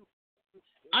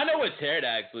 I know what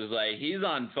Pterodax was like. He's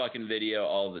on fucking video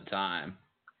all the time.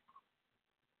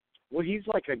 Well, he's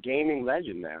like a gaming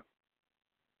legend now.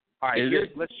 All right,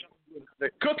 let's.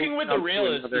 Cooking with the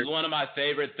Realist is one of my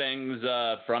favorite things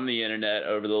from the internet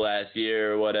over the last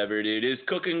year or whatever, dude. His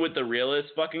Cooking with the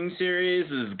Realist fucking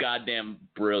series is goddamn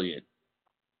brilliant.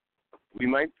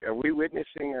 Are we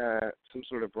witnessing some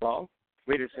sort of brawl?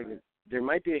 Wait a second. There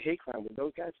might be a hate crime. Were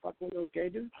those guys fucking with those gay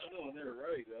dudes? I don't know when they were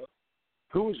running, though.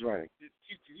 Who was running? It's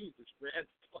QTE, this ran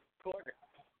corner.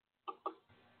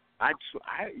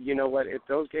 You know what? If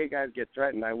those gay guys get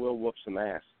threatened, I will whoop some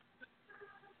ass.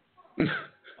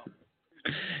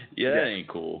 Yeah, that ain't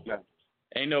cool. No.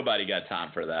 Ain't nobody got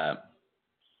time for that.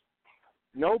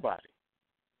 Nobody.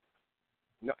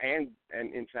 No, and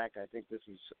in fact, I think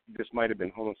this might have been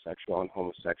homosexual on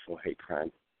homosexual hate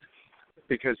crime,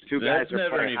 because two guys That's are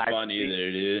never any playing fun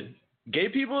either, dude. Gay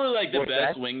people are like the What's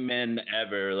best that? wingmen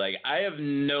ever. Like, I have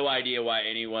no idea why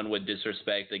anyone would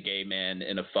disrespect a gay man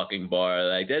in a fucking bar.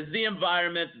 Like, that's the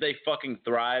environment that they fucking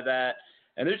thrive at.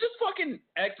 And they're just fucking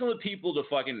excellent people to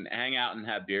fucking hang out and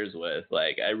have beers with.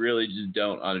 Like, I really just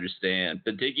don't understand,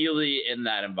 particularly in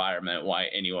that environment, why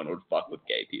anyone would fuck with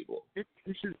gay people. This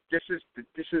is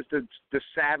the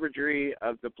savagery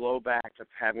of the blowback of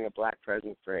having a black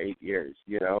president for 8 years.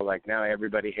 You know, like now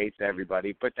everybody hates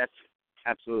everybody, but that's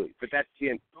absolutely. But that's the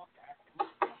end.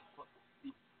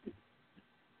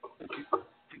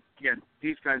 Yeah,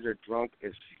 these guys are drunk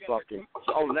as fucking.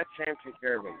 Oh, let Sam take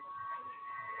care of him.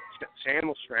 Sam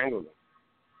will strangle them.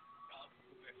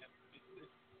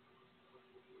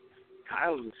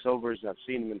 Kyle's as sober as I've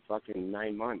seen him in fucking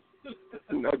 9 months.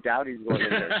 No doubt he's going in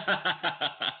there.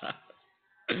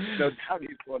 No doubt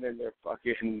he's going in there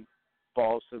fucking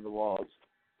balls to the walls.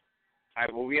 All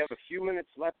right, well, we have a few minutes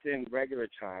left in regular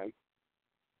time.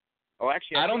 Oh,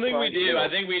 actually, I don't think we do. I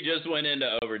think we just went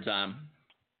into overtime.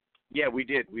 Yeah, we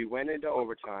did. We went into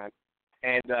overtime.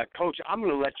 And, Coach, I'm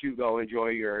going to let you go enjoy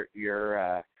your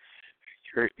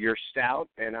stout,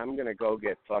 and I'm going to go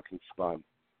get fucking spun.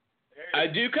 I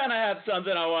do kind of have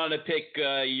something I wanted to pick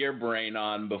your brain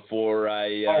on before I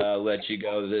let you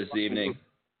go this evening.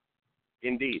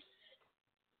 Indeed.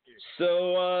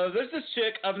 So there's this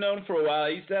chick I've known for a while. I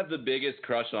used to have the biggest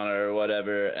crush on her or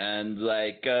whatever, and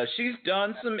like she's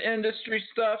done some industry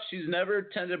stuff. She's never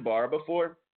attended bar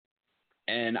before,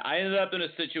 and I ended up in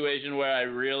a situation where I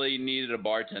really needed a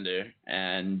bartender,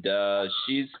 and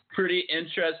she's pretty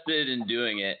interested in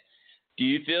doing it. Do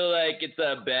you feel like it's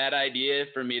a bad idea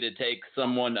for me to take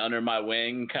someone under my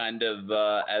wing kind of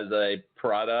as a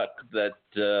product that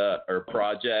or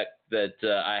project that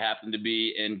I happen to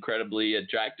be incredibly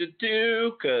attracted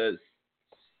to? Because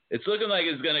it's looking like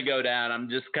it's going to go down. I'm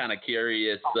just kind of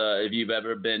curious if you've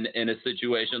ever been in a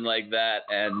situation like that,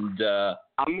 and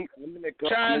I'm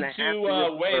trying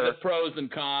to weigh the pros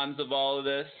and cons of all of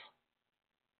this.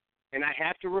 And I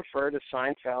have to refer to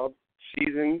Seinfeld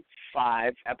Season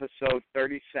 5, Episode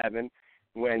 37,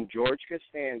 when George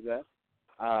Costanza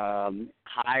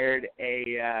hired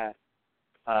a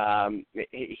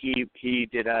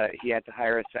he had to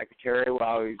hire a secretary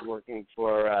while he was working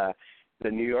for the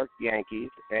New York Yankees,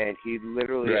 and he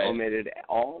literally omitted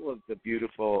all of the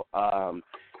beautiful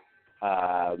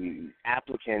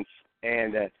applicants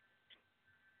and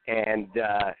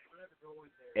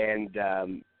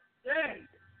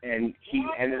he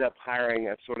ended up hiring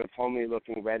a sort of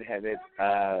homely-looking, redheaded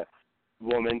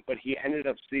woman, but he ended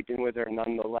up sleeping with her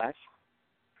nonetheless.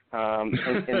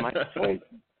 And my point,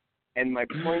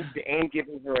 and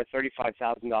giving her a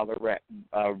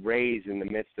 $35,000 raise in the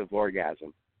midst of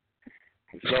orgasm.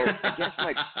 So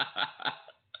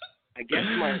I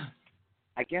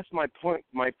guess my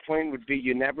point would be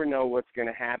you never know what's going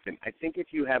to happen. I think if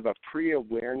you have a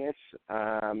pre-awareness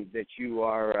that you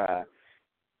are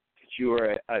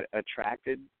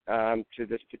attracted to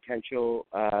this potential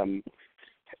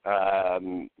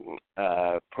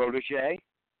protege,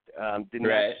 then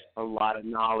that's a lot of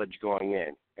knowledge going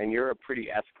in, and you're a pretty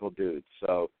ethical dude.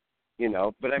 So,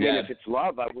 but I mean, if it's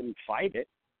love, I wouldn't fight it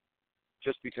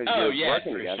just because you're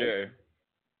working together. Sure.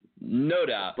 No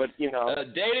doubt. But,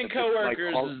 dating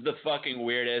coworkers is the fucking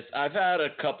weirdest. I've had a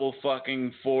couple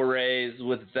fucking forays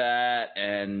with that,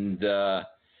 and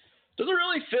doesn't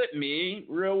really fit me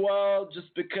real well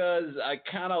just because I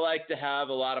kind of like to have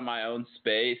a lot of my own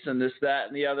space and this, that,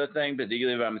 and the other thing,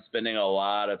 particularly if I'm spending a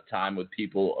lot of time with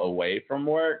people away from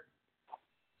work.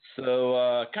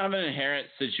 So kind of an inherent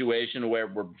situation where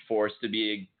we're forced to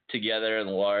be together in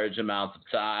large amounts of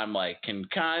time, can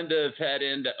kind of head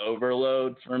into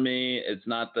overload for me. It's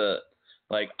not the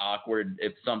awkward,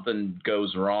 if something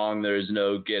goes wrong, there's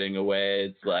no getting away.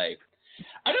 It's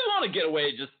I just want to get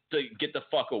away just to get the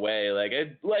fuck away.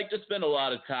 I'd like to spend a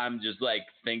lot of time just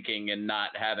thinking and not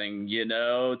having,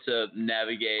 to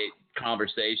navigate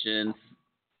conversations.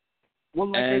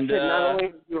 Well, I said, not only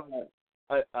are you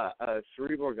a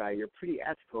cerebral guy, you're pretty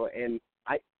ethical, and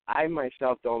I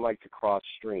myself don't like to cross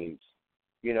streams.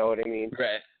 You know what I mean?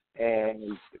 Right.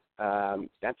 And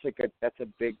that's a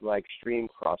big stream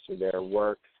crosser there,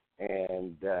 work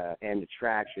and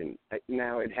attraction.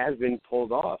 Now it has been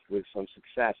pulled off with some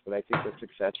success, but I think the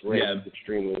success rate is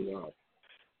extremely low.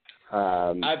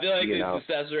 I feel like the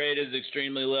success rate is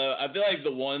extremely low. I feel like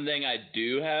the one thing I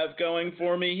do have going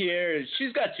for me here is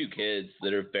she's got 2 kids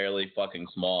that are fairly fucking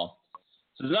small.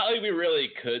 So it's not like we really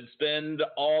could spend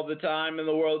all the time in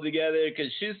the world together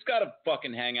because she's got to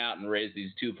fucking hang out and raise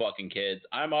these 2 fucking kids.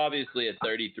 I'm obviously a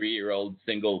 33-year-old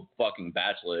single fucking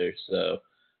bachelor, so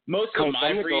most of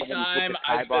my free time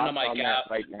I spend on my couch.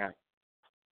 Right now.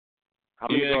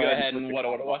 You're going to go ahead and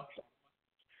what?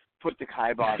 Put the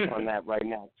kibosh on that right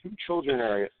now. 2 children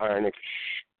are an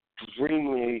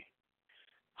extremely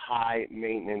high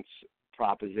maintenance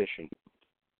proposition.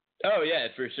 Oh, yeah,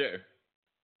 for sure.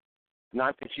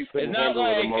 Not that you couldn't It's not handle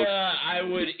like emotion. I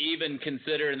would even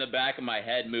consider in the back of my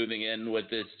head moving in with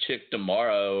this chick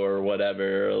tomorrow or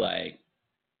whatever.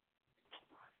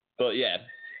 But yeah,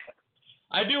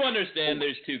 I do understand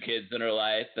there's 2 kids in her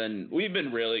life, and we've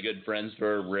been really good friends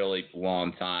for a really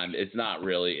long time. It's not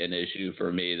really an issue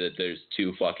for me that there's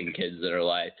 2 fucking kids in her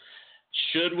life.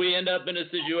 Should we end up in a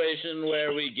situation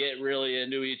where we get really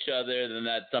into each other, then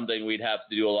that's something we'd have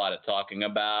to do a lot of talking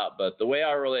about. But the way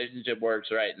our relationship works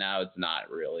right now, it's not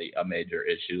really a major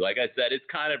issue. Like I said, it's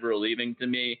kind of relieving to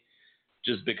me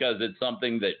just because it's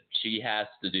something that she has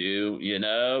to do,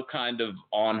 kind of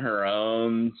on her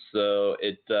own. So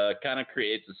it kind of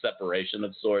creates a separation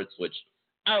of sorts, which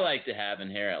I like to have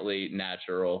inherently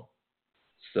natural.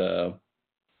 So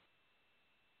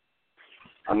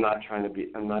I'm not trying to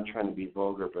be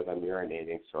vulgar, but I'm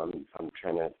urinating, so I'm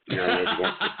trying to urinate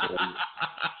against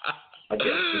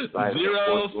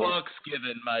Zero fucks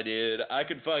given, my dude. I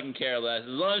could fucking care less. As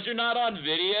long as you're not on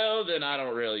video, then I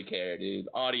don't really care, dude.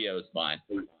 Audio is fine.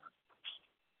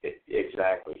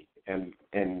 Exactly.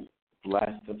 And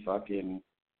bless the fucking.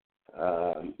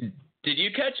 Did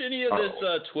you catch any of this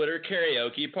Twitter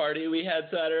karaoke party we had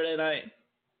Saturday night?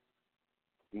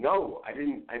 No, I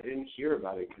didn't hear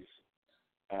about it because.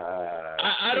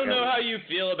 I don't know how you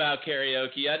feel about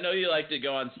karaoke. I know you like to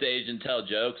go on stage and tell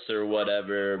jokes or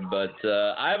whatever, but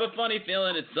I have a funny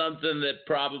feeling it's something that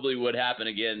probably would happen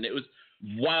again. It was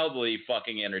wildly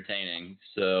fucking entertaining.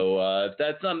 So if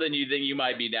that's something you think you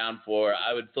might be down for,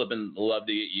 I would flippin' love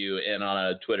to get you in on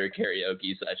a Twitter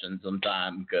karaoke session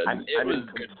sometime because it was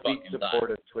good fucking time. Complete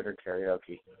support of Twitter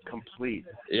karaoke. Complete.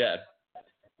 Yeah.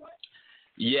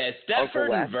 Yeah, Stepford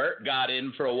and Vert got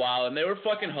in for a while, and they were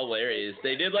fucking hilarious.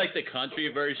 They did, the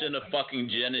country version of fucking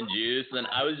Gin and Juice, and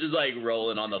I was just,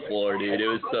 rolling on the floor, dude. It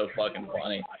was so fucking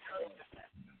funny.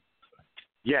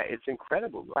 Yeah, it's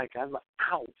incredible. I'm like, ow,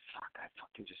 fuck, I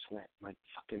fucking just went my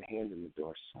fucking hand in the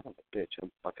door. Son of a bitch,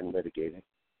 I'm fucking litigating.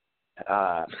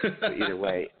 But either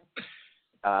way,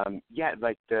 yeah,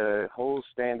 the whole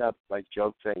stand-up,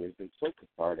 joke thing has been so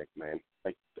cathartic, man.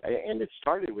 And it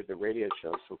started with the radio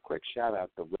show, so quick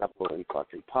shout-out to Rebel and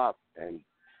fucking Pup and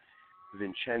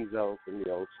Vincenzo from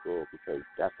the old school, because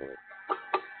definitely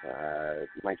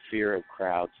my fear of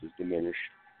crowds has diminished.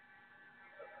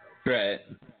 Right.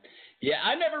 Yeah,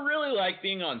 I never really liked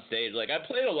being on stage. Like, I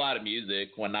played a lot of music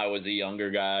when I was a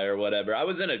younger guy or whatever. I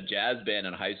was in a jazz band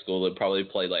in high school that probably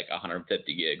played like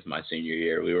 150 gigs my senior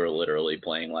year. We were literally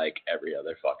playing like every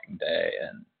other fucking day,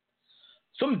 and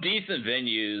some decent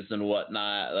venues and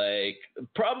whatnot. Like,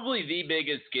 probably the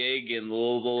biggest gig in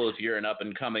Louisville if you're an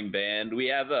up-and-coming band. We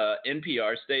have a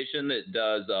NPR station that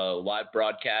does a live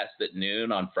broadcast at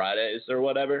noon on Fridays or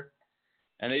whatever.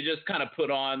 And they just kind of put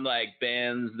on, like,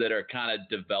 bands that are kind of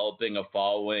developing a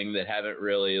following that haven't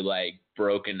really, like,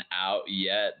 broken out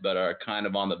yet, but are kind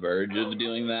of on the verge of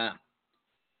doing that.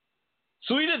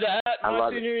 So we did that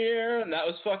my senior year, and that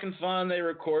was fucking fun. They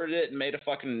recorded it and made a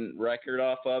fucking record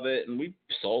off of it, and we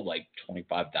sold, like,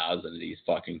 25,000 of these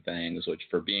fucking things, which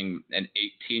for being an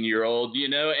 18-year-old, you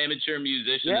know, amateur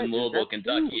musician in Louisville,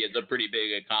 Kentucky, is a pretty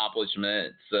big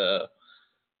accomplishment, so...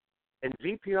 And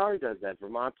VPR does that,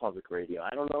 Vermont Public Radio.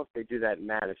 I don't know if they do that in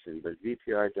Madison, but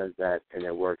VPR does that, and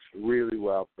it works really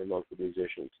well for local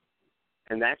musicians.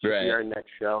 And that should be our next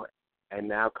show. And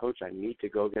now, Coach, I need to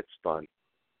go get spun.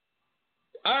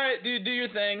 All right, dude, do your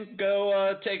thing.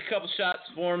 Go take a couple shots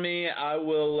for me. I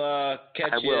will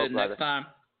catch you next time,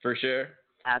 for sure.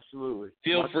 Absolutely.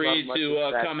 Feel free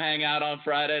to come hang out on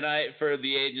Friday night for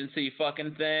the agency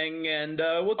fucking thing, and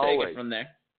we'll take it from there.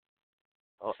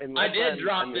 Oh, I did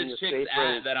drop this chick's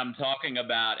ad that I'm talking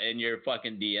about in your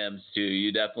fucking DMs, too.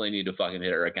 You definitely need to fucking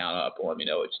hit her account up and let me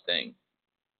know what you think.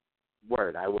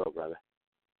 Word, I will, brother.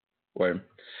 Word.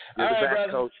 You're All the right, best,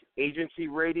 brother. Coach. Agency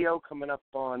Radio coming up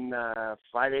on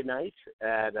Friday night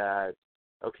at,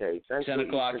 10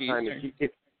 o'clock Eastern.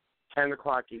 10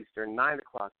 o'clock Eastern, 9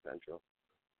 o'clock Central.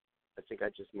 I think I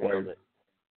just nailed it.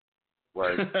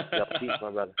 Word. Yo, peace,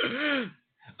 my brother.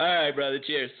 All right, brother.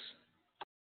 Cheers.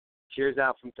 Cheers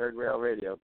out from Third Rail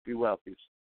Radio. Be well, peace.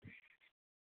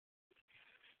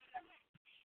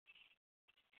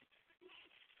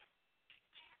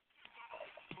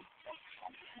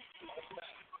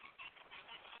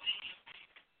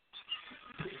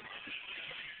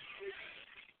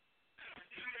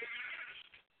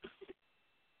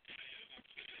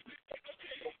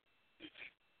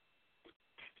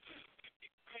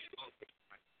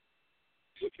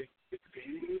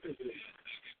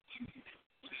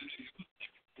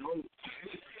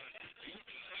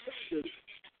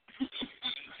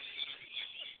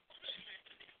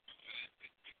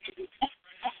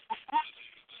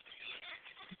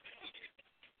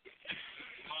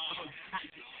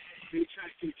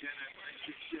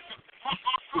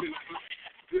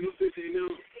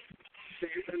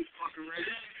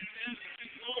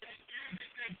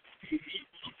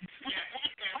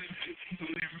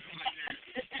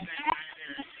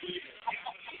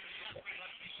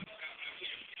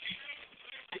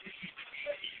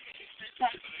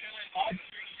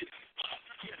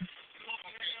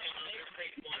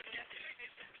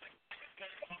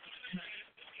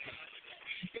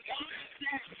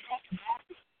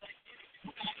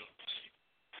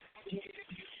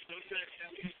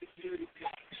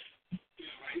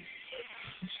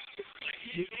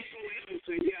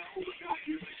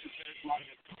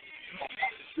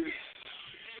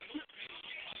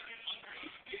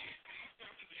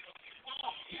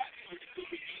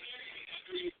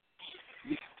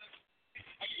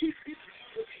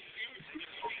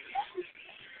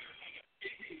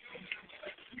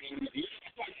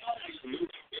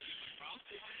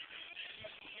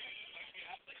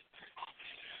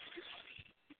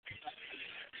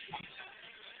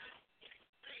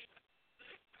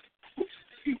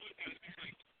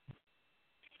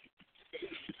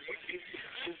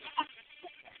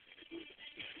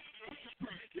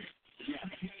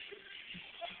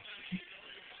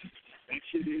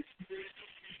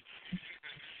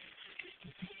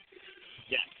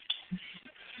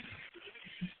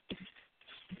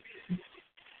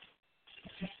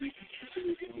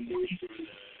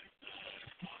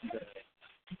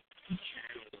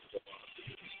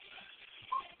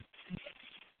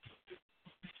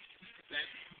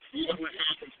 You know what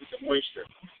happens with the moisture?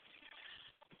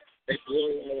 They blow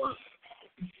all up.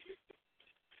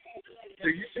 So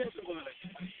you talk about a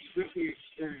trippy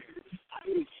experience. I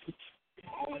was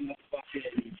on the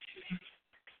fucking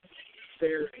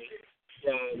ferry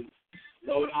from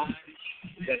Lodi,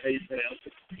 that's how you pronounce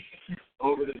it,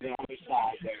 over to the other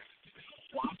side there,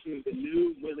 watching the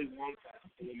new Willy Wonka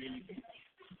in the movie.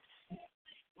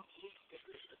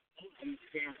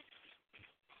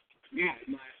 Yeah,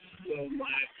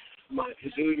 my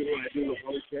producer, I do the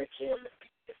whole check for,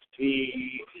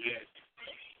 he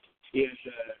is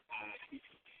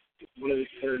one of his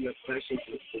current questions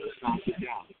is to knock it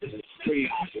down. It's pretty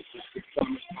awesome. The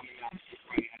summer's coming up.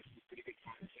 Everybody has some pretty good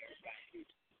times there back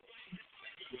east.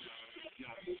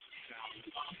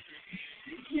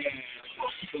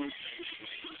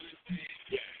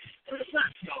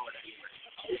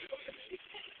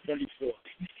 24.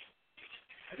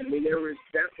 I mean, there was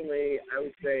definitely, I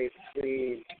would say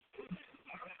between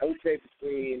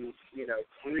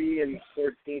 3 and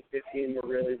 14, 15 were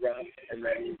really rough, and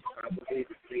then probably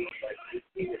between like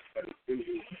 15 and 22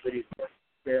 was pretty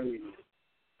fairly.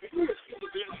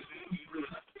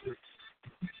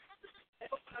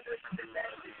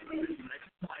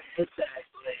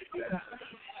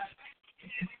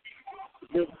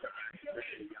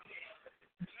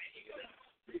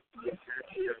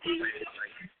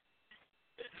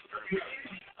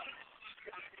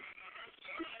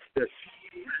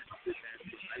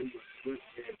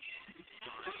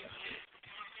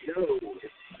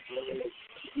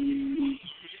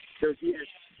 So he has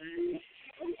 10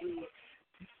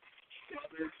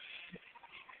 brothers.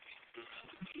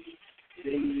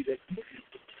 They need it.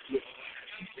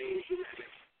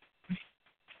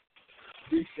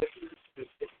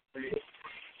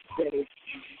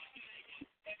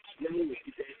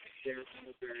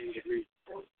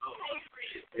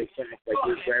 In fact, like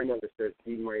his grandmother says,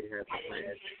 he might have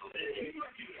plans.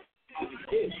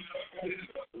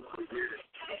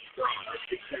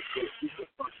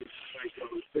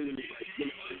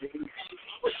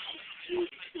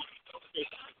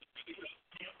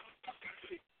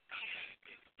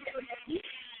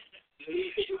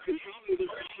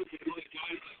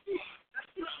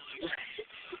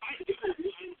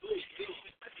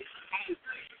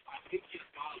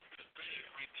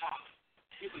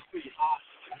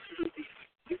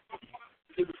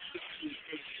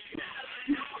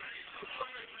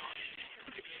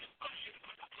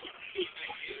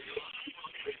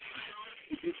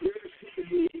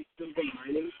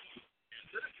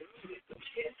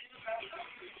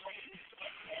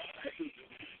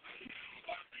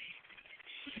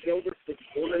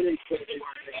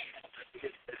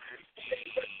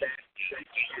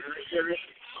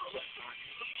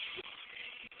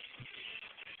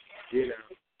 You know.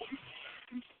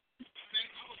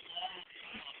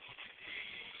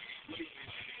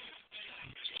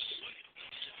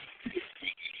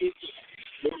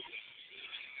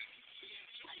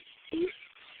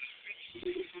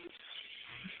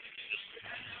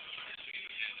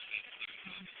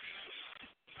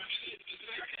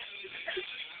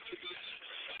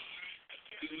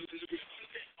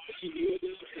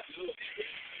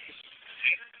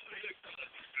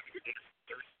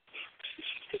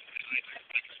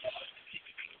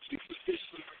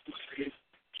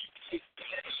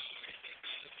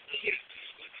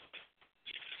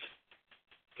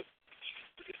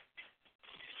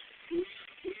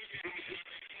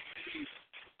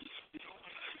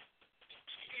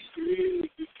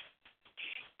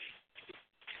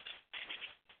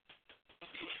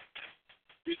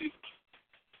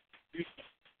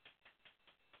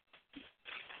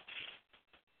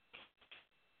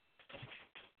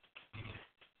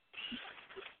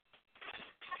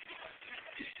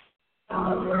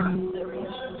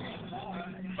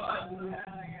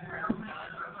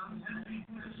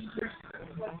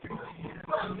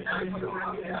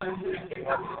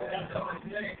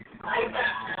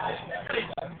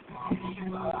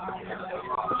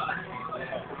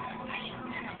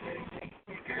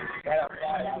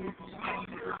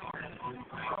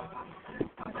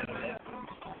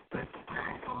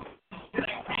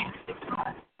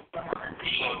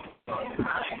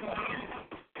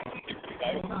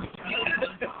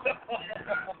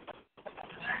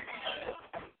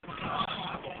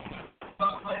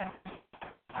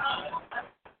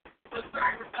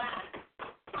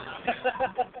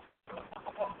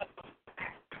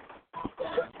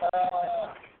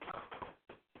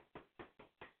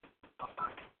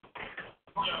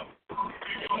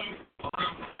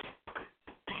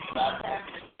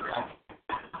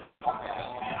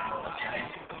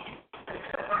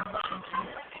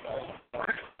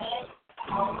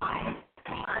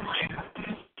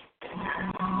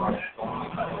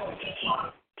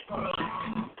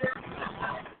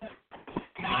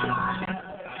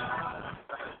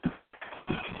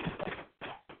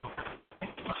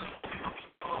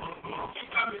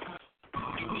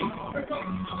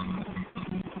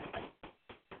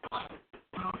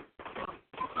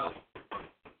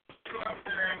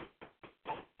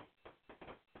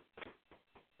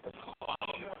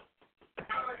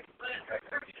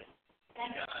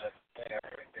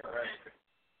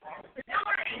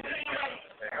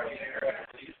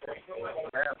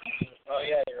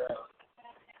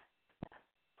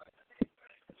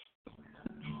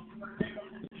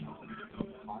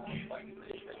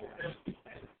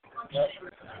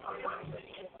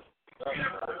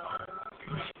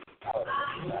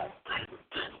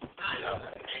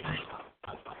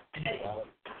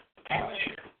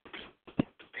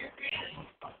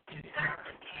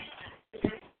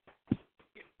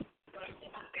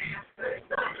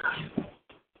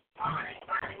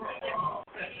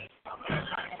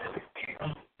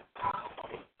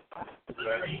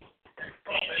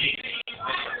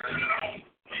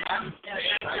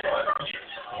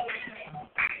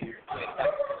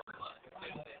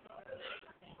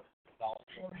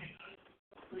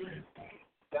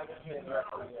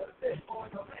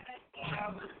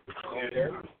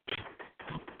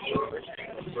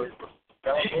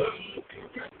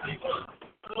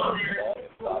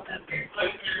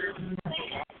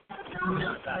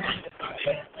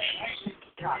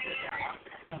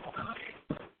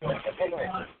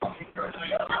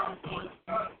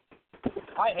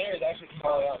 My hair is actually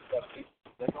falling out stuff.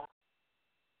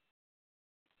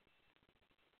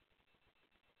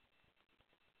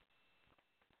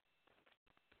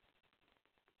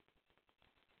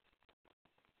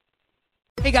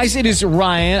 Hey guys, it is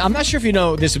Ryan. I'm not sure if you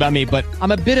know this about me, but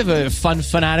I'm a bit of a fun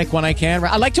fanatic when I can.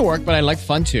 I like to work, but I like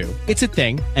fun too. It's a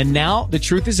thing. And now the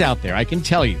truth is out there. I can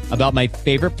tell you about my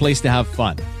favorite place to have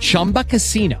fun. Chumba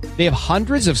Casino. They have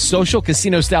hundreds of social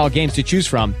casino style games to choose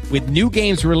from with new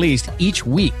games released each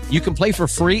week. You can play for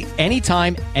free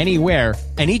anytime, anywhere.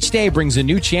 And each day brings a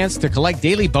new chance to collect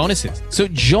daily bonuses. So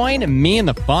join me in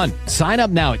the fun. Sign up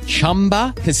now at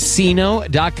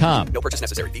ChumbaCasino.com. No purchase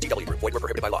necessary. VGW Group. Void where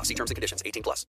prohibited by law. See terms and conditions. 18+.